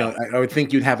yeah. I would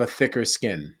think you'd have a thicker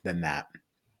skin than that.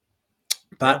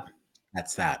 Yeah. But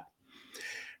that's that.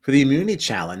 For the immunity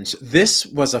challenge, this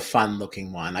was a fun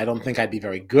looking one. I don't think I'd be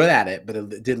very good at it, but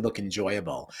it did look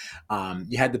enjoyable.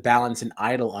 You had to balance an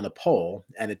idol on a pole,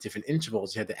 and at different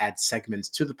intervals, you had to add segments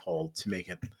to the pole to make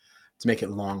it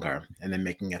longer, and then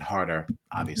making it harder,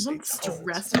 obviously, Don't to hold.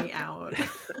 stress me out.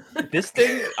 This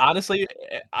thing, honestly,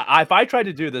 if I tried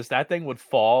to do this, that thing would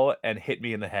fall and hit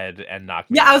me in the head and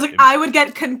knock me Yeah, I was out. like, I would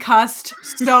get concussed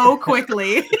so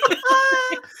quickly.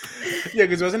 Yeah,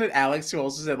 because wasn't it Alex who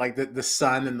also said like the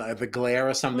sun and the glare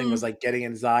or something was Mm. like getting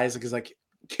in his eyes? Because like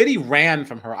Kitty ran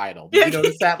from her idol. Did Yeah. you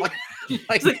notice that? Like,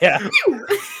 It's like, Yeah. "Phew."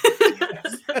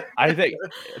 I think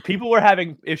people were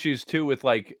having issues too with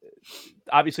like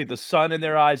obviously the sun in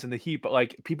their eyes and the heat, but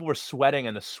like people were sweating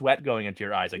and the sweat going into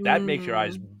your eyes. Like that makes your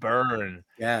eyes Mm. burn.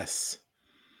 yes.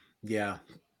 Yeah.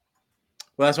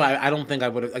 Well, that's why I don't think I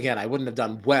would have. Again, I wouldn't have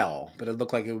done well, but it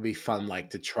looked like it would be fun,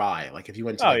 like to try, like if you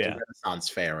went to Oh like the yeah. Renaissance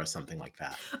fair or something like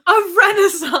that. A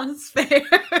Renaissance fair.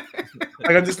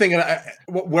 Like I'm just thinking,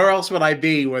 where else would I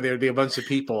be where there'd be a bunch of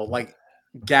people? Like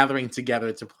gathering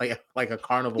together to play like a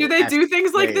carnival. Do they do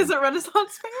things like this at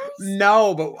Renaissance fairs?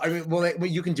 No, but I mean, well,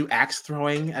 you can do axe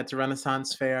throwing at the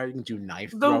Renaissance fair. You can do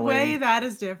knife The throwing. way that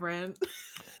is different.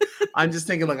 I'm just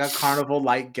thinking like a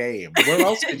carnival-like game. Where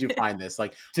else could you find this?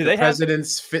 Like Do the they have-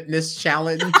 President's Fitness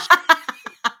Challenge.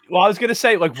 Well, I was gonna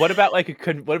say, like, what about like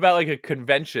a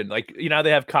convention? Like, you know,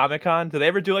 they have Comic-Con. Do they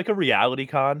ever do like a reality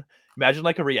con? Imagine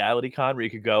like a reality con where you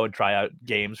could go and try out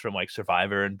games from like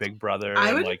Survivor and Big Brother, I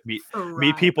and would like meet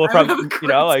thrive. people I would from have a you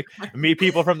know, great like time. meet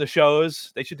people from the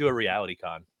shows. They should do a reality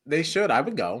con. They should. I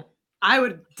would go. I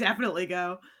would definitely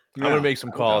go. I'm gonna make some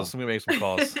I would calls. go. I'm gonna make some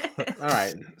calls. All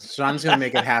right, Sean's gonna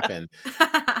make it happen.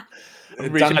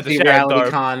 I'm reaching out to Dunphy Sharon Reality Tharp.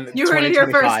 Con. You heard it here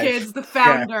first, 2025. kids. The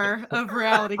founder of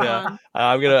Reality Yeah. Con.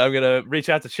 I'm gonna reach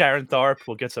out to Sharon Tharp.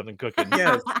 We'll get something cooking.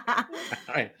 Yes. All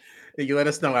right. You let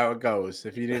us know how it goes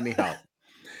if you need any help.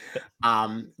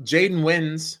 Jaden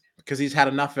wins because he's had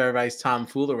enough of everybody's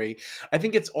tomfoolery. I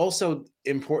think it's also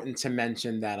important to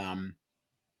mention that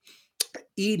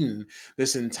Eden,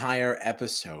 this entire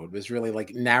episode, was really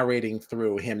like narrating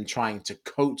through him trying to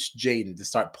coach Jaden to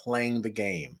start playing the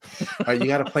game. You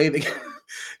got to play the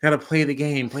play the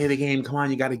game. Come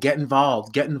on, you got to get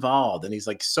involved. And he's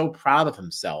like so proud of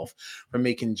himself for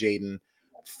making Jaden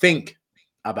think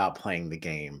about playing the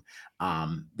game.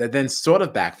 That then sort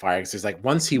of backfired because it's like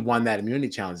once he won that immunity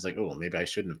challenge, it's like, oh, maybe I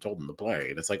shouldn't have told him to play.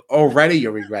 And it's like already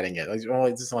you're regretting it. Like, oh,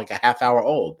 it's just like a half hour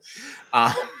old.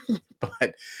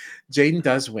 But Jaden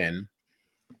does win.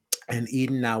 And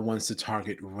Eden now wants to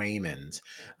target Raymond.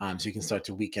 So you can start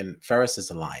to weaken Ferris's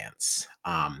alliance.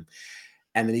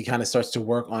 And then he kind of starts to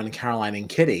work on Caroline and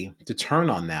Kitty to turn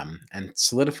on them and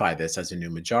solidify this as a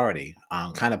new majority,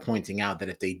 kind of pointing out that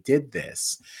if they did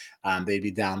this, they'd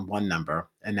be down one number,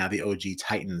 and now the OG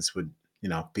Titans would,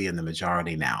 be in the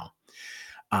majority now.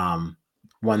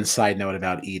 One side note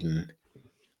about Eden,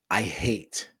 I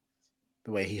hate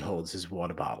the way he holds his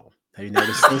water bottle. Have you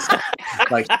noticed this?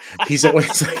 Like he's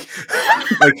always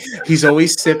like he's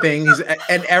always sipping.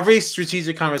 And every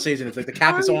strategic conversation, it's like the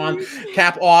cap is on,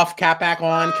 cap off, cap back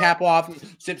on, cap off,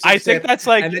 sip. I think that's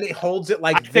like, and then he holds it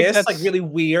like this, like really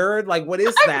weird. Like what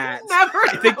is that?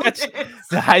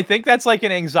 I think that's like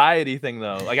an anxiety thing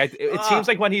though. Like it seems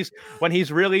like when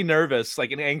he's really nervous,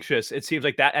 like and anxious, it seems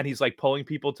like that, and he's like pulling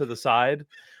people to the side.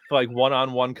 Like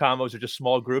one-on-one combos or just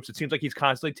small groups. It seems like he's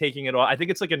constantly taking it off. I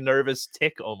think it's like a nervous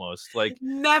tick almost. Like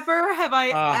never have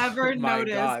I ever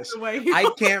noticed the way I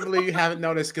can't believe you haven't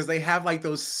noticed because they have like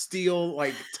those steel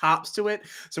like tops to it.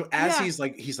 So as he's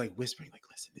like whispering, like,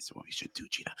 listen, this is what we should do,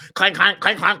 Gina. Clank, clank,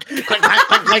 clank, clank, clank,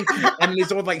 clank, clank, clank. And he's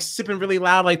all like sipping really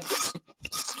loud, like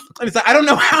and it's like, I don't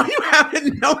know how you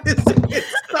haven't noticed it. It's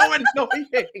so annoying.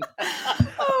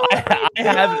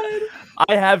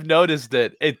 I have noticed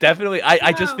it. It definitely.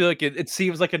 I just feel like it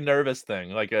seems like a nervous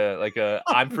thing. Like a.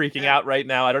 I'm freaking out right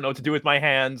now. I don't know what to do with my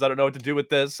hands. I don't know what to do with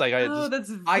this. Like that's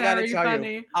very I gotta tell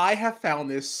funny. you, I have found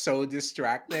this so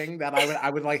distracting that I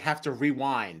would like have to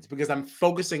rewind because I'm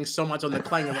focusing so much on the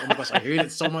clang. Oh my gosh, I hate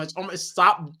it so much. Oh my,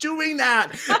 stop doing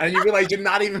that! And you realize you're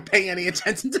not even paying any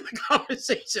attention to the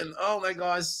conversation. Oh my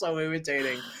gosh, so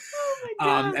irritating. Oh my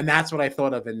God. And that's what I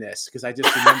thought of in this because I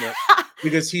just remember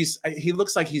because he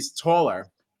looks like he's taller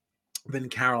than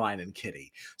Caroline and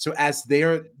Kitty. So as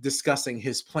they're discussing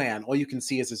his plan, all you can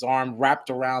see is his arm wrapped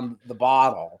around the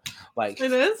bottle. Like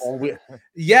it is?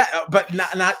 Yeah, but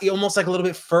not almost like a little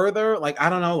bit further. Like, I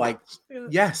don't know, like,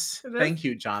 yes. Thank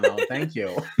you, Jono. Thank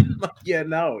you. Yeah,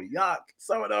 no, yuck.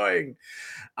 So annoying.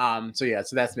 So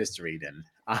that's Mr. Eden.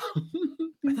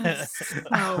 That's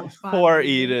so poor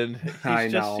Eden. He's I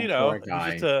just, know, poor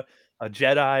guy. He's just a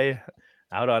Jedi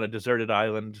out on a deserted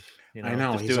island. I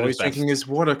know. Just He's always drinking his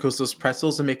water because those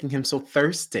pretzels are making him so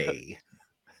thirsty.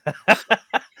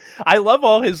 I love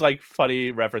all his like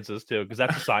funny references too, because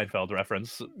that's a Seinfeld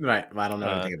reference. Right. I don't know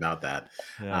anything about that.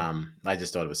 Yeah. I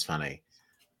just thought it was funny.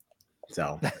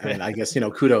 So I mean, I guess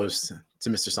kudos to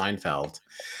Mr. Seinfeld.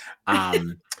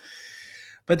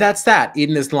 But that's that.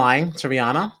 Eden is lying to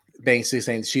Rihanna, basically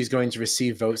saying she's going to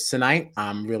receive votes tonight.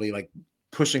 Really like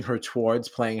pushing her towards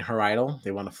playing her idol.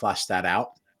 They want to flush that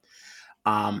out.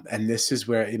 And this is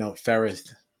where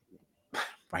Ferris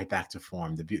right back to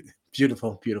form. The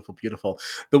beautiful, beautiful, beautiful.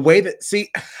 The way that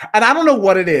and I don't know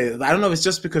what it is. I don't know if it's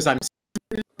just because I'm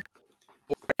or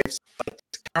if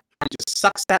just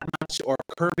sucks that much, or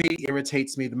Kirby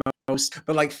irritates me the most.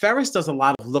 But like Ferris does a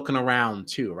lot of looking around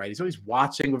too, right? He's always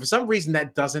watching, but for some reason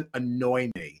that doesn't annoy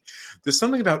me. There's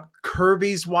something about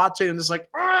Kirby's watching and just like,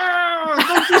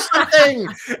 Don't do something.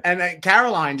 And then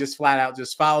Caroline just flat out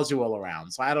just follows you all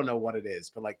around. So I don't know what it is,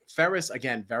 but like Ferris,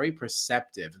 again, very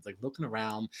perceptive. It's like looking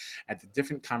around at the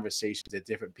different conversations that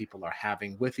different people are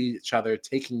having with each other,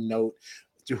 taking note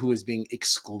to who is being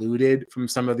excluded from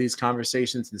some of these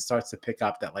conversations, and starts to pick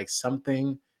up that like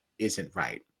something isn't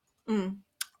right. Mm.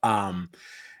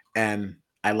 And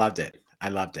I loved it. I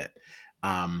loved it.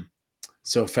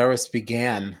 So Ferris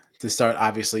began to start,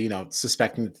 obviously,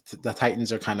 suspecting the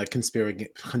Titans are kind of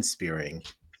conspiring.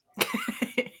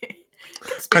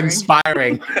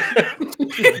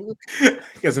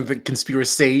 Because of the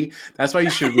conspiracy. That's why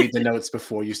you should read the notes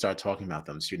before you start talking about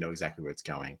them, so you know exactly where it's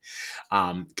going.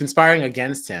 Conspiring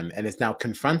against him, and is now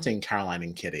confronting Caroline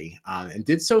and Kitty, and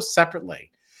did so separately.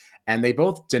 And they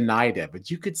both denied it, but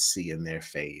you could see in their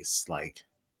face, like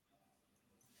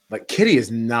Kitty is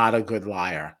not a good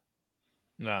liar.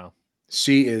 No.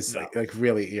 She is like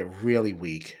really, really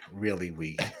weak, really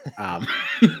weak.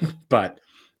 But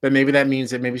maybe that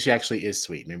means that maybe she actually is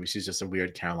sweet. Maybe she's just a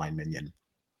weird Caroline minion.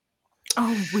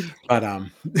 Oh, weird.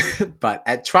 But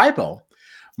at Tribal,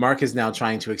 Mark is now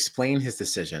trying to explain his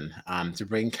decision to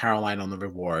bring Caroline on the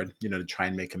reward, to try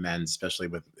and make amends, especially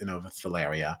with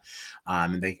Valeria.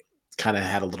 And they kind of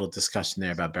had a little discussion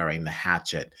there about burying the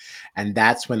hatchet. And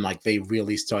that's when like they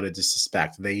really started to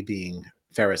suspect, they being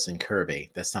Ferris and Kirby,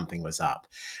 that something was up.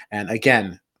 And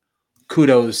again,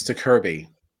 kudos to Kirby,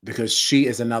 because she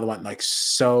is another one like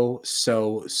so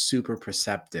super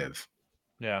perceptive.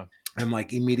 Yeah. And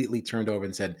like immediately turned over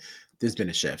and said, there's been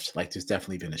a shift. Like there's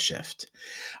definitely been a shift.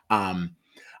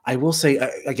 I will say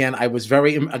again, I was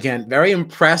very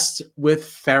impressed with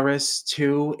Ferris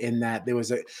too, in that there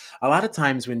was a lot of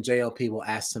times when JLP will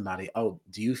ask somebody, oh,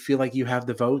 do you feel like you have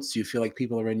the votes? Do you feel like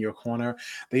people are in your corner?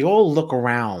 They all look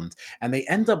around and they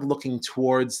end up looking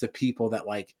towards the people that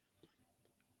like,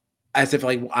 as if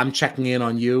like, I'm checking in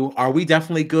on you. Are we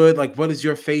definitely good? Like, what is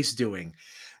your face doing?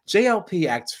 JLP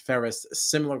asked Ferris a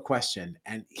similar question,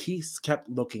 and he kept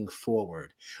looking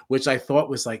forward, which I thought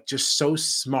was like just so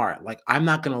smart. Like, I'm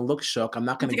not going to look shook. I'm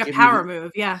not going to give give you a power you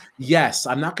move. Yeah. Yes,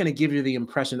 I'm not going to give you the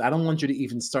impression. I don't want you to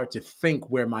even start to think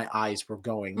where my eyes were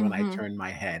going when I turned my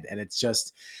head. And it's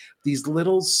just these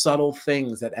little subtle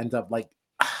things that end up like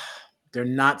they're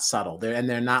not subtle. They're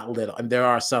not little. And they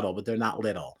are subtle, but they're not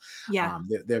little. Yeah.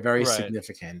 They're very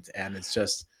significant, and it's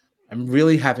just. I'm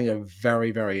really having a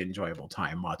very, very enjoyable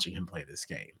time watching him play this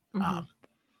game.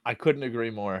 I couldn't agree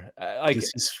more.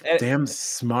 He's damn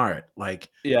smart. Like,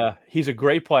 yeah, he's a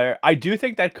great player. I do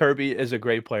think that Kirby is a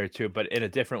great player too, but in a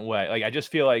different way. Like, I just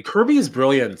feel like Kirby is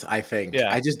brilliant. I think. Yeah.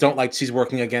 I just don't like she's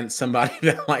working against somebody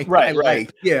that like right.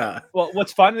 like. Yeah. Well,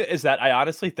 what's fun is that I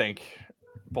honestly think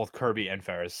both Kirby and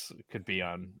Ferris could be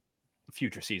on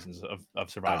future seasons of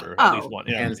Survivor, at least one.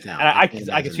 Hands down. And I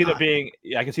can see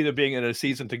them being in a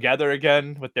season together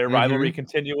again with their rivalry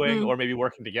continuing, or maybe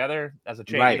working together as a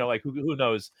chain. Right. Like who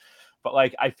knows? But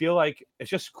like I feel like it's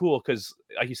just cool because,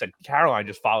 like you said, Caroline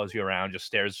just follows you around, just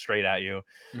stares straight at you.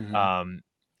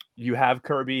 You have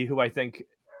Kirby, who I think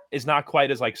is not quite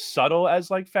as like subtle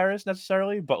as like Ferris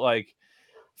necessarily, but like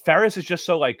Ferris is just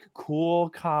so like cool,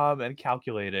 calm, and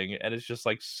calculating, and it's just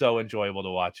like so enjoyable to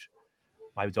watch.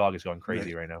 My dog is going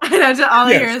crazy right now. All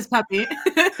I hear is Puppy.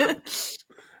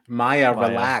 Maya,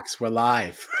 relax. We're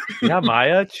live. Yeah,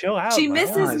 Maya, chill out. She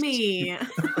misses me.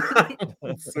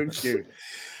 That's so cute.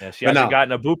 Yeah, she hasn't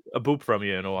gotten a boop from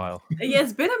you in a while. Yeah,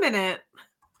 it's been a minute.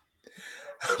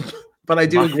 But I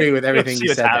do agree with everything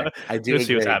you said there. I do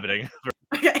see what's happening.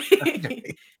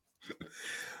 Okay.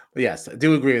 Yes, I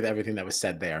do agree with everything that was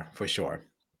said there for sure.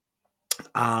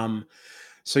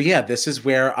 So yeah, this is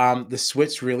where the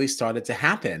switch really started to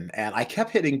happen, and I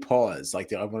kept hitting pause.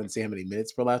 Like I wanted to see how many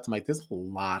minutes were left. I'm like, there's a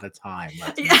lot of time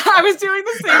left. Yeah, I was doing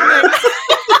the same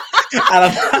thing.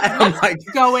 I'm like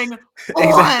going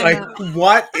exactly like,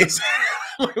 what is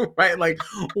right? Like,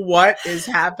 what is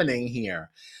happening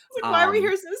here? Like, why are we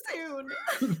here so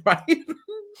soon? Right.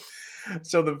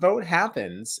 So the vote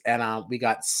happens, and we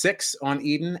got 6 on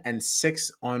Eden and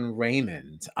 6 on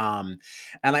Raymond. And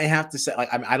I have to say, like,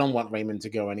 I don't want Raymond to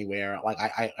go anywhere. Like,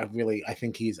 I really, I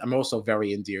think I'm also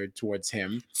very endeared towards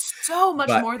him. So much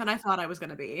more than I thought I was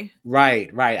going to be. Right.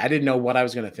 I didn't know what I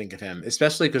was going to think of him,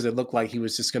 especially because it looked like he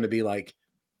was just going to be like,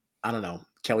 I don't know,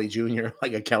 Kelly Jr.,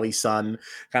 like a Kelly son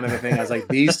kind of a thing. I was like,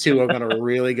 these two are going to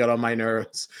really get on my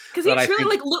nerves. Because he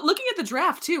truly, like, looking at the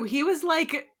draft too, he was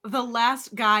like the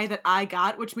last guy that I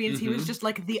got, which means he was just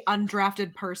like the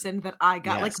undrafted person that I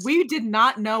got. Yes. Like, we did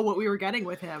not know what we were getting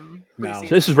with him. No. So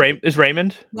this is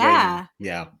Raymond? Yeah. Raymond.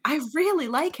 Yeah. I really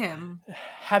like him.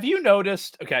 Have you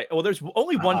noticed? Okay, well, there's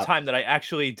only one time that I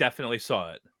actually definitely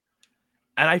saw it.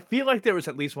 And I feel like there was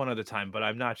at least one other time, but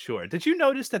I'm not sure. Did you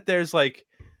notice that there's like,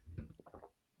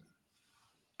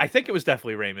 I think it was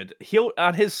definitely Raymond. He'll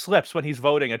on his slips when he's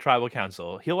voting at tribal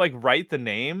council, he'll like write the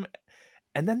name,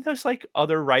 and then there's like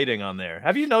other writing on there.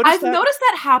 Have you noticed I've that? noticed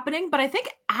that happening, but I think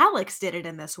Alex did it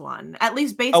in this one, at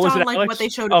least Oh, based was it on, like, what they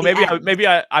Alex? showed at Oh, the maybe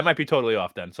end. I might be totally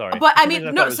off then. Sorry. But, For I some mean, reason, I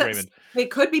thought no, it was so Raymond.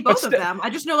 it could be But both of them. I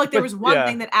just know, like, there but was one yeah.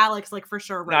 thing that Alex, like, for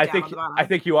sure No, wrote down on the I bottom.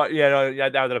 think you are. Yeah, no, yeah.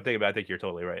 Now that I'm thinking about it, I think you're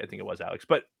totally right. I think it was Alex.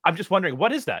 But I'm just wondering,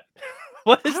 what is that?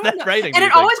 What I is don't that know, writing? and Do it you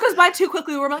think? always goes by too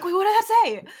quickly where I'm like, "Wait, what did that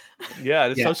say?" Yeah,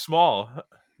 it's Yeah. so small.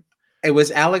 It was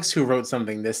Alex who wrote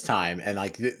something this time, and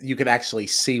like you could actually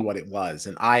see what it was,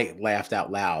 and I laughed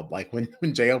out loud. Like when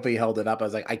JLP held it up, I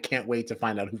was like, I can't wait to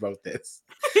find out who wrote this.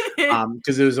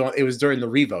 Because it was during the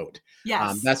revote.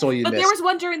 Yes. That's all you But there missed. was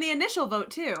one during the initial vote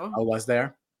too. Oh, was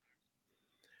there?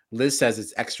 Liz says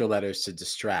it's extra letters to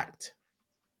distract.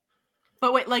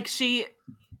 But wait, like,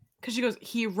 because she goes,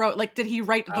 "He wrote," like, did he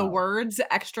write the Oh, words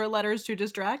extra letters to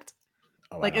distract?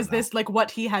 oh, I Like, don't is know. this, like,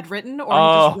 what he had written, or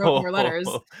he just wrote more letters?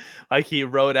 Oh, like he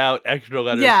wrote out extra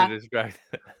letters to Yeah. distract.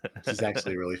 Which is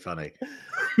actually really funny.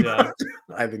 Yeah.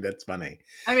 I think that's funny.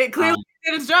 I mean, clearly Um,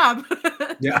 he did his job.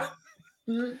 yeah.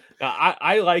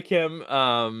 I like him.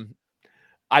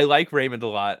 I like Raymond a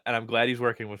lot, and I'm glad he's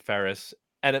working with Ferris.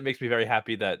 And it makes me very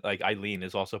happy that like Eileen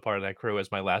is also part of that crew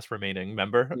as my last remaining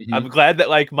member. I'm Mhm. glad that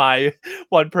like my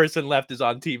one person left is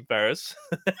on Team Ferris.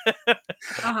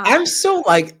 Uh-huh. I'm still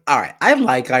like, all right, I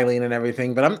like Eileen and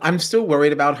everything, but I'm still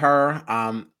worried about her.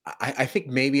 I think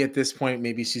maybe at this point,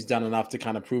 maybe she's done enough to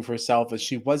kind of prove herself, but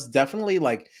she was definitely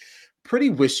like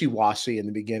pretty wishy-washy in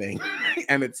the beginning.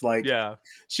 And it's like Yeah.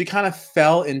 she kind of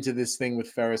fell into this thing with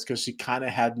Ferris because she kind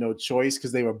of had no choice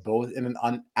because they were both in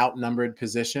an outnumbered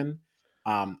position.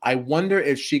 I wonder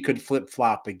if she could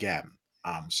flip-flop again.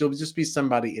 She'll just be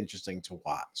somebody interesting to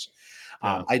watch.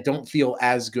 Yeah. I don't feel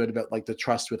as good about like the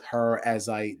trust with her as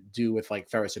I do with like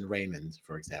Ferris and Raymond,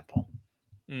 for example.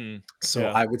 Mm, So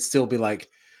yeah. I would still be like,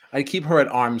 I keep her at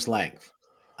arm's length.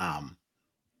 Um,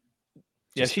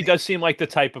 Yeah, just she me. does seem like the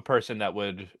type of person that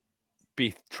would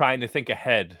be trying to think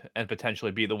ahead and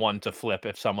potentially be the one to flip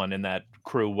if someone in that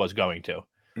crew was going to.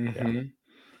 Yeah. Mhm.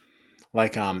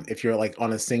 Like, if you're like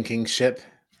on a sinking ship,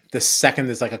 the second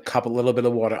there's like a couple little bit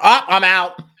of water, oh, I'm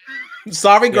out.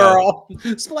 Sorry, Yeah. girl.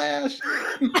 Splash.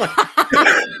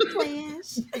 Flash.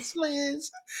 Splash.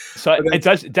 So But it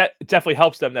that's does it definitely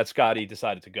helps them that Scotty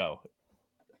decided to go.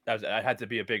 That had to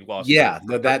be a big loss yeah,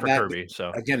 no, for Kirby.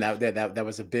 So again, that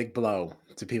was a big blow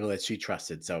to people that she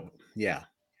trusted. So yeah.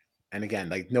 And again,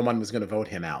 like no one was gonna vote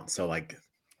him out. So like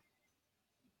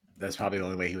that's probably the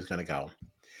only way he was gonna go.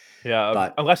 yeah,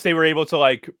 But unless they were able to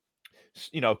like,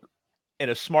 you know, in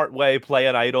a smart way play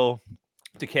an idol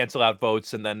to cancel out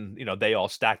votes, and then they all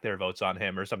stack their votes on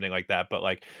him or something like that. But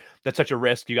like that's such a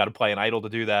risk. You got to play an idol to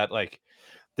do that. Like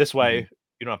this mhm, way,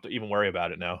 you don't have to even worry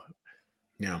about it now.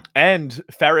 yeah. And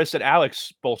Ferris and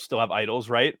Alex both still have idols,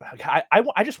 right? Like,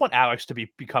 I just want Alex to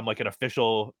become like an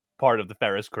official part of the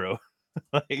Ferris crew.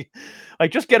 like,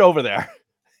 like just get over there.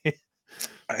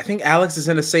 I think Alex is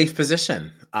in a safe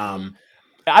position. I don't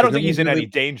Because no think he's one's in any really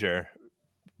danger,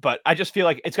 but I just feel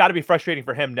like it's got to be frustrating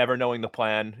for him never knowing the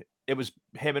plan. It was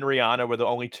him and Rihanna were the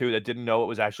only two that didn't know what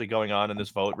was actually going on in this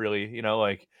vote. Really,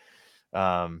 like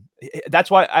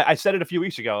that's why I said it a few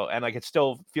weeks ago, and like it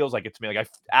still feels like it to me. Like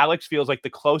Alex feels like the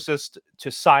closest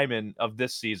to Simon of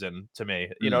this season to me.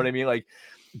 You know what I mean? Like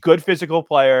good physical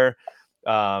player,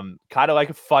 kind of like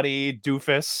a funny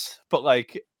doofus, but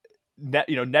like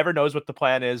never knows what the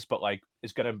plan is, but like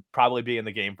is gonna probably be in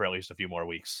the game for at least a few more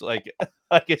weeks. Like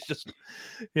like it's just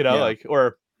yeah. like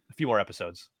or a few more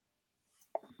episodes.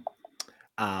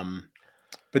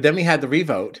 But then we had the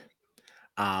revote.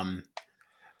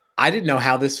 I didn't know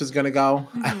how this was gonna go.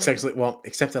 I was Mhm. actually well,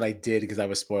 except that I did because I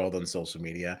was spoiled on social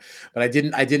media. But I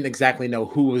didn't exactly know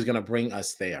who was gonna bring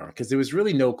us there because there was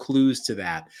really no clues to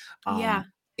that Yeah.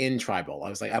 in Tribal. I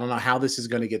was like, I don't know how this is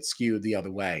gonna get skewed the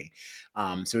other way.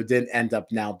 So it did end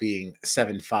up now being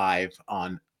 7-5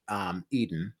 on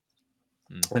Eden,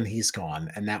 Mm. and he's gone,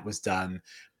 and that was done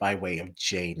by way of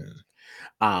Jaden.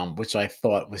 Which I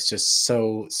thought was just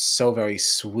so very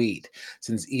sweet.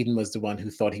 Since Eden was the one who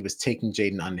thought he was taking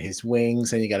Jaden under his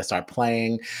wings, and you got to start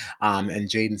playing. And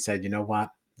Jaden said, "You know what?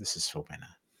 This is for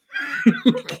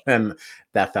winner," and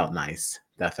that felt nice.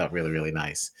 That felt really really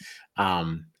nice.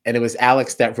 And it was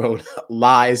Alex that wrote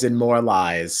lies and more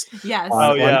lies Yes. on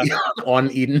Oh on yeah, on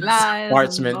Eden's Lies and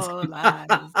parchment. more lies.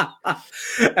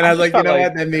 And I I was just like, you felt know like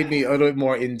what? That made me a little bit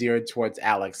more endeared towards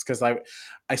Alex because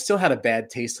I still had a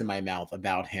bad taste in my mouth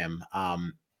about him.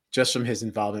 just from his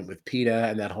involvement with PETA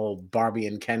and that whole Barbie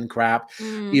and Ken crap.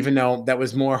 Mm. Even though that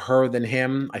was more her than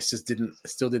him, I just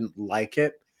still didn't like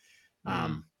it.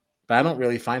 But I don't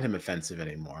really find him offensive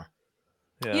anymore.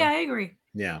 Yeah, I agree.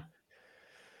 Yeah.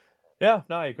 Yeah,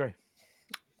 no, I agree.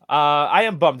 I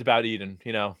am bummed about Eden.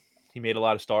 You know, he made a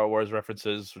lot of Star Wars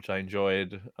references, which I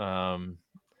enjoyed.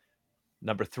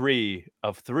 Number 3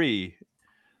 of 3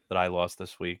 that I lost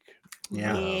this week.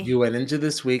 Yeah. You went into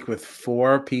this week with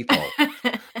 4 people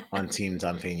on Team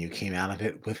Dumping. You came out of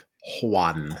it with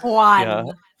Juan. Yeah,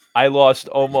 I lost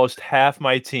almost half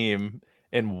my team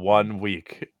in 1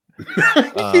 week.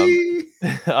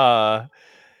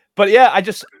 But yeah,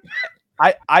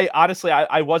 I honestly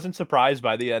I wasn't surprised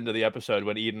by the end of the episode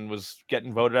when Eden was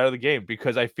getting voted out of the game,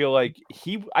 because I feel like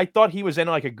I thought he was in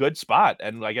like a good spot,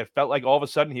 and like it felt like all of a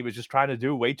sudden he was just trying to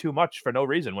do way too much for no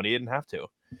reason when he didn't have to.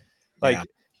 Like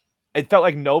it felt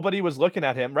like nobody was looking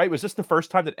at him, right? Was this the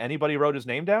first time that anybody wrote his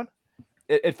name down?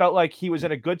 It felt like he was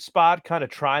in a good spot, kind of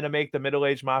trying to make the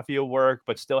middle-aged mafia work,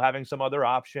 but still having some other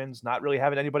options, not really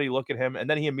having anybody look at him. And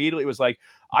then he immediately was like,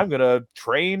 I'm going to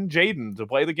train Jaden to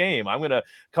play the game. I'm going to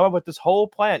come up with this whole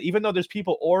plan. Even though there's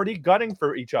people already gunning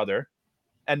for each other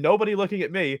and nobody looking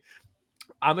at me,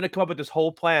 I'm going to come up with this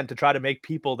whole plan to try to make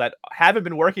people that haven't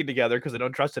been working together because they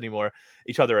don't trust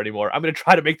each other anymore. I'm going to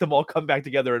try to make them all come back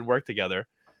together and work together.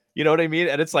 You know what I mean?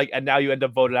 And it's like, and now you end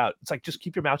up voted out. It's like, just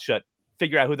keep your mouth shut.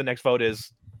 Figure out who the next vote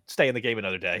is. Stay in the game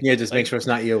another day. Yeah, just make sure it's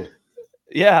not you.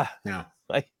 Yeah. Yeah.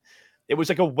 Like it was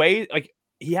like a way, like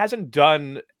he hasn't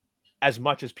done as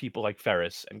much as people like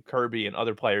Ferris and Kirby and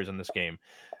other players in this game.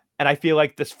 And I feel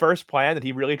like this first plan that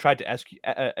he really tried to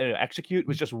execute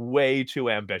was just way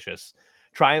too ambitious.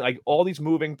 Trying like all these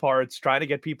moving parts, trying to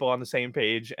get people on the same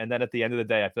page. And then at the end of the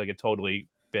day, I feel like it totally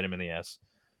bit him in the ass.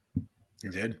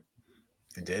 It did.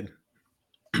 It did.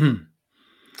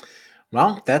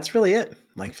 Well, that's really it.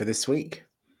 Like for this week.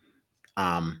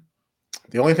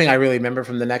 The only thing I really remember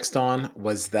from the next Dawn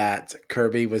was that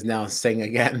Kirby was now saying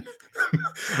again.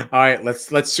 All right, let's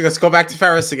go back to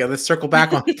Ferris again. Let's circle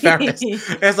back on Ferris.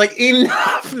 It's like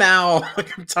enough now.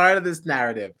 Like, I'm tired of this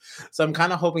narrative. So I'm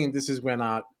kind of hoping this is when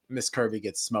Miss Kirby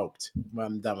gets smoked. Well,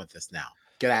 I'm done with this now.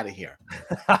 Get out of here.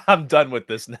 I'm done with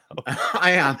this now.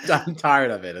 I am. I'm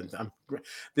tired of it. And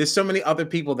there's so many other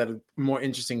people that are more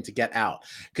interesting to get out.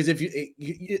 Because if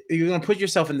you're going to put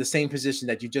yourself in the same position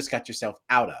that you just got yourself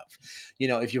out of, you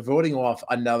know, if you're voting off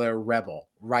another rebel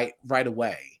right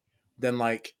away, then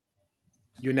like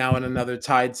you're now in another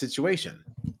tied situation.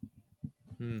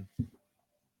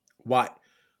 What?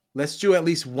 Let's do at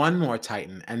least one more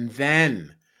Titan and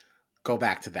then go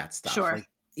back to that stuff. Sure. Like,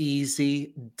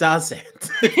 easy does it.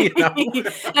 You know?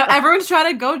 Now, everyone's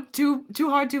trying to go too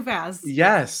hard, too fast.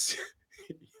 Yes.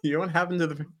 You know what happened to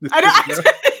the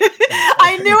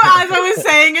I knew as I was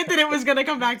saying it that it was gonna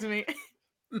come back to me.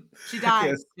 She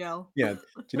died, yes. Jill. Yeah.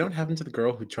 Do you know what happened to the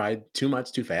girl who tried too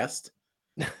much too fast?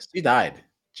 She died,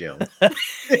 Jill.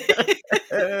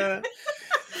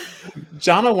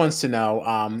 Jana wants to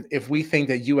know if we think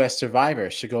that U.S.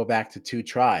 Survivor should go back to 2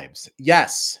 tribes.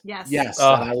 Yes. I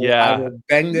will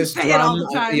bang this drum.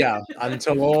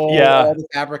 Until all the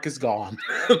fabric is gone.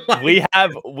 Like,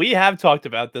 we have talked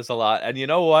about this a lot, and you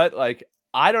know what? Like,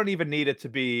 I don't even need it to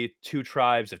be 2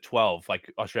 tribes of 12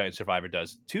 like Australian Survivor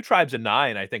does. 2 tribes of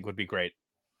 9, I think, would be great.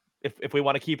 If we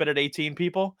want to keep it at 18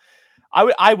 people.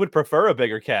 I would prefer a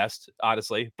bigger cast,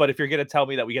 honestly. But if you're going to tell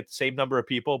me that we get the same number of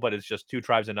people, but it's just 2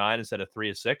 tribes of 9 instead of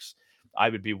 3 of 6, I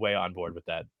would be way on board with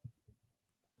that.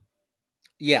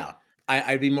 Yeah,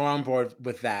 I'd be more on board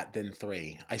with that than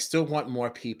 3. I still want more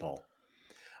people.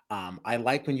 I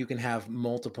like when you can have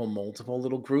multiple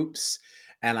little groups.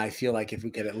 And I feel like if we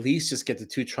could at least just get the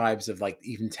 2 tribes of like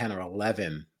even 10 or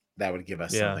 11, that would give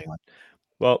us something like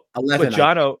well, 11. But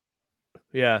Jono,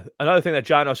 yeah, another thing that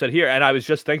Jono said here, and I was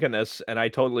just thinking this, and I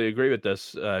totally agree with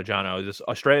this, Jono. This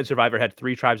Australian Survivor had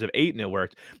 3 tribes of 8, and it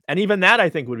worked. And even that, I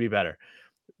think, would be better.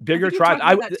 Bigger tribes.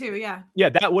 That too, yeah. Yeah,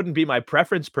 that wouldn't be my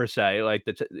preference per se. Like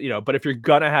but if you're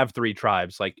gonna have 3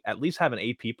 tribes, like at least having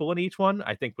 8 people in each one,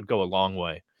 I think would go a long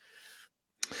way.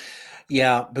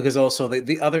 Yeah, because also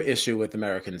the other issue with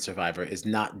American Survivor is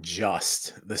not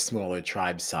just the smaller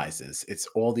tribe sizes. It's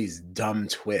all these dumb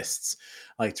twists.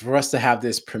 Like for us to have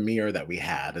this premiere that we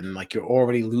had and like you're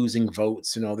already losing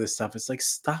votes and all this stuff. It's like,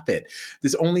 stop it.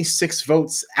 There's only 6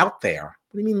 votes out there.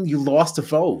 What do you mean you lost a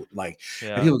vote? Like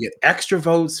and people get extra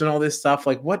votes and all this stuff.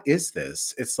 Like, what is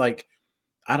this? It's like,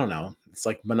 I don't know. It's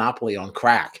like Monopoly on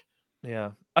crack.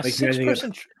 Yeah. A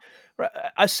 6-person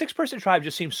A 6-person tribe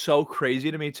just seems so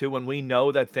crazy to me too when we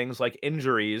know that things like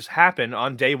injuries happen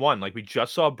on day 1. Like, we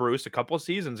just saw Bruce a couple of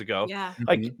seasons ago. Yeah.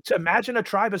 Like, Mhm. to imagine a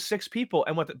tribe of 6 people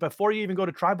and before you even go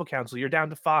to tribal council, you're down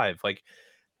to 5. Like,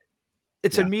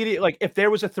 it's Yeah. immediate. Like, if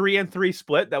there was a 3-3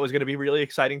 split that was gonna be really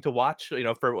exciting to watch,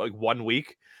 for, like, 1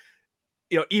 week,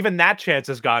 even that chance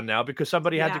is gone now because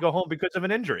somebody had to Yeah. go home because of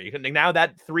an injury. And now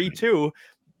that 3-2,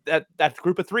 that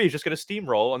group of 3 is just gonna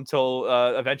steamroll until,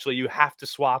 eventually you have to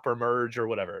swap or merge or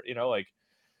whatever, like.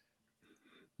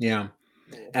 Yeah.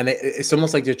 And it's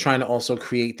almost like they're trying to also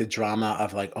create the drama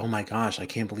of like, oh my gosh, I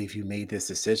can't believe you made this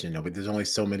decision. But there's only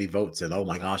so many votes, and oh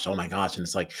my gosh, oh my gosh. And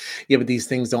it's like, yeah, but these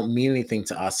things don't mean anything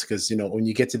to us because when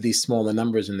you get to these smaller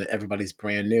numbers and everybody's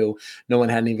brand new, no one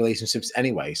had any relationships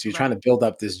anyway. So you're trying Right. to build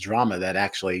up this drama that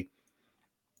actually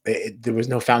there was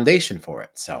no foundation for it.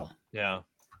 So Yeah.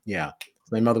 yeah.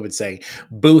 My mother would say,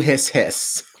 boo hiss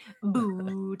hiss.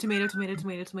 Boo. Tomato, tomato,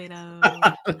 tomato, tomato.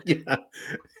 Yeah.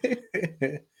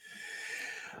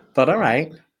 But all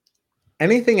right.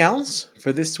 Anything else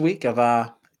for this week of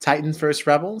Titans vs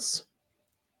Rebels?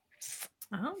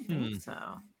 I don't think Hmm. so.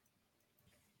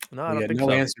 No, I We don't got think no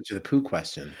so. answer to the poo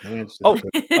question. No answer to the Oh, poo.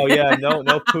 oh yeah,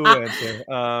 no poo answer.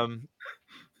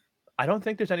 I don't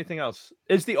think there's anything else.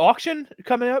 Is the auction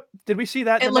coming up? Did we see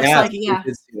that in It the looks next Yes, like one? it, we yeah.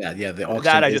 did see that. Yeah, the auction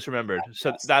That I is just remembered. So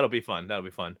yes. that'll be fun. That'll be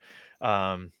fun.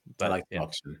 I But like the yeah,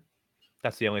 auction.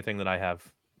 that's the only thing that I have.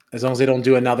 As long as they don't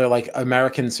do another like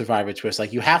American Survivor twist,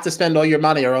 like you have to spend all your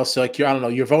money or else like I don't know,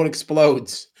 your vote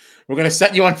explodes. We're gonna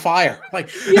set you on fire. Like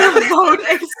Your vote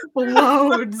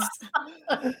explodes.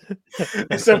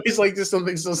 it's always like just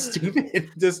something so stupid.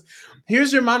 Just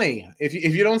here's your money. If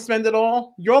you don't spend it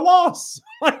all, your loss.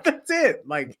 Like that's it.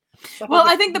 Like stuff like Well,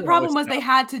 that. I think the I always problem was know. they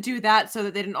had to do that so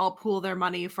that they didn't all pool their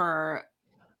money for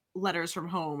letters from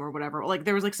home or whatever. Like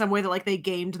there was like some way that like they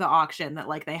gamed the auction that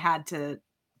like they had to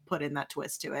put in that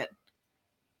twist to it.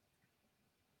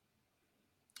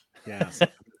 Yes.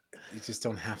 You just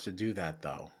don't have to do that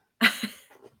though.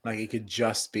 Like it could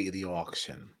just be the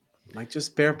auction. Like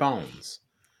just bare bones.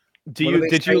 Do What do you? they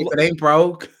Did say? you? If it ain't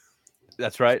broke,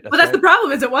 That's right. But That's that's the right.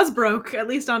 problem is it was broke, at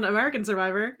least on American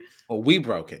Survivor. well, we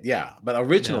broke it, yeah. But Yeah.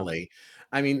 originally,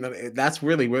 I mean, that's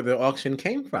really where the auction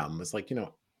came from. It's like,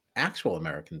 actual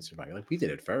American Survivor. Like we did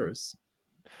it first.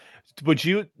 Would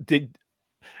you?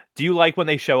 Do you like when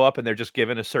they show up and they're just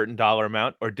given a certain dollar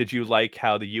amount, or did you like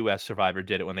how the U.S. Survivor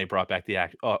did it when they brought back the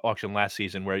auction last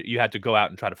season, where you had to go out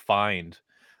and try to find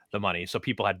the money, so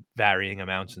people had varying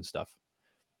amounts and stuff?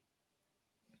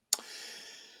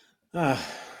 Uh,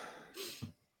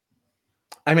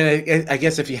 I mean, I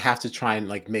guess if you have to try and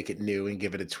like make it new and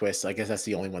give it a twist, I guess that's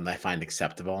the only one that I find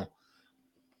acceptable.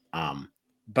 Um,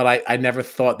 but I never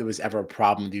thought there was ever a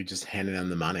problem with you just handing them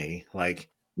the money. Like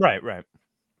Right. Right.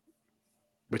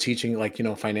 we're teaching like,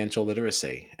 financial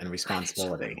literacy and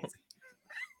responsibility.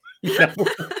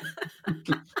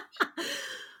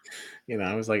 You know,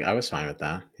 I was fine with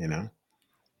that.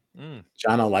 Mm.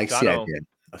 Jono likes the Jono. idea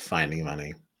of finding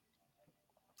money.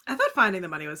 I thought finding the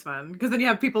money was fun because then you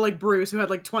have people like Bruce who had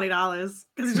like $20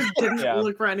 because he just didn't Yeah.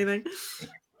 look for anything.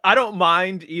 I don't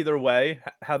mind either way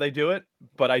how they do it,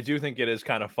 but I do think it is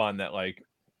kind of fun that like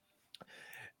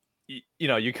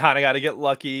you kind of got to get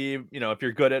lucky. If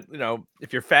you're good at,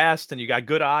 if you're fast and you got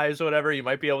good eyes or whatever, you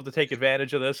might be able to take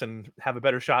advantage of this and have a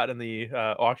better shot in the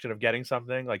auction of getting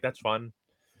something. Like that's fun.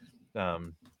 I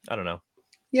don't know.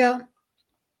 Yeah,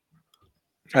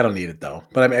 I don't need it though.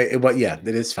 But I mean, yeah,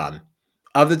 it is fun.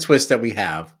 Of the twists that we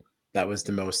have, that was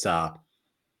the most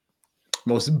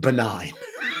benign.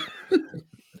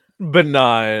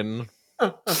 Benign.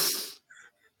 But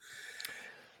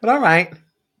all right.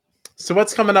 So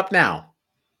what's coming up now?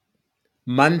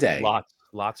 Monday.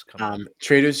 Lots coming up.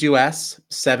 Traders US,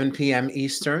 7 p.m.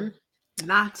 Eastern.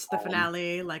 Not the Um,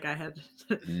 finale like I had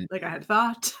n-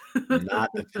 thought. not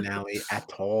the finale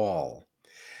at all.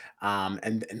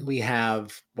 And we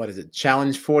have what is it?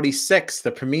 Challenge 46,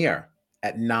 the premiere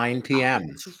at 9 p.m.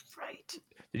 That's right.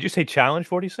 Did you say Challenge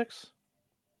 46?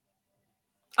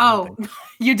 Oh,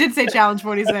 you did say Challenge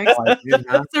 46. Oh, I did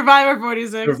not. Survivor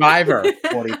 46. Survivor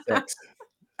 46.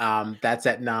 That's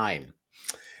at 9.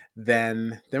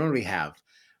 Then what do we have?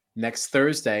 Next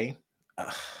Thursday.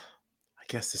 I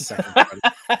guess the second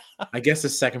part. I guess the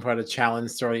second part of Challenge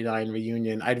 39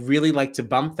 reunion. I'd really like to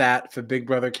bump that for Big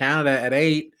Brother Canada at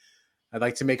 8. I'd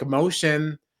like to make a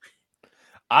motion.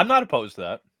 I'm not opposed to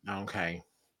that. Okay.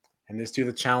 And just do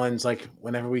the challenge like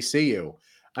whenever we see you.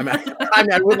 I mean,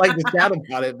 I would like to chat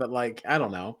about it, but like, I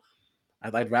don't know.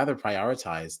 I'd rather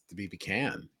prioritize the BB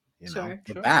Can. We're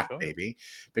back, sure. baby.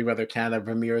 Big Brother Canada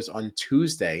premieres on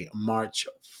Tuesday, March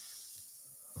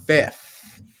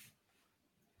 5th.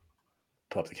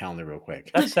 pull up the calendar real quick.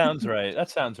 That sounds right. That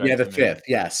sounds right. Yeah, the to me. 5th,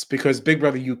 yes, because Big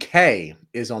Brother UK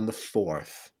is on the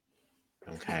 4th.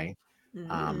 Okay.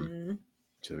 Mm.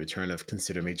 To the return of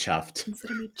Consider Me Chuffed.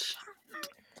 Consider me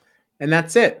And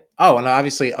that's it. Oh, and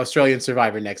obviously Australian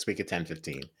Survivor next week at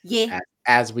 10:15. Yeah,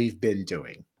 As we've been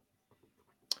doing.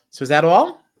 So is that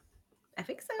all? I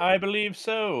think so. I believe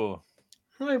so.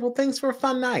 All right, well, thanks for a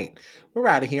fun night. We're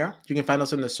out of here. You can find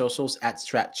us on the socials at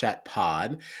Strat Chat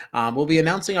Pod. We'll be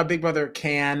announcing our Big Brother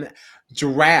Can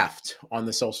draft on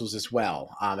the socials as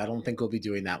well. I don't think we'll be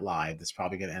doing that live. That's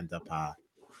probably going to end up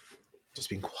just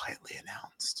being quietly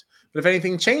announced. But if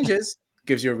anything changes,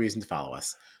 gives you a reason to follow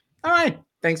us. All right,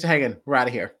 thanks for hanging. We're out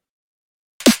of here.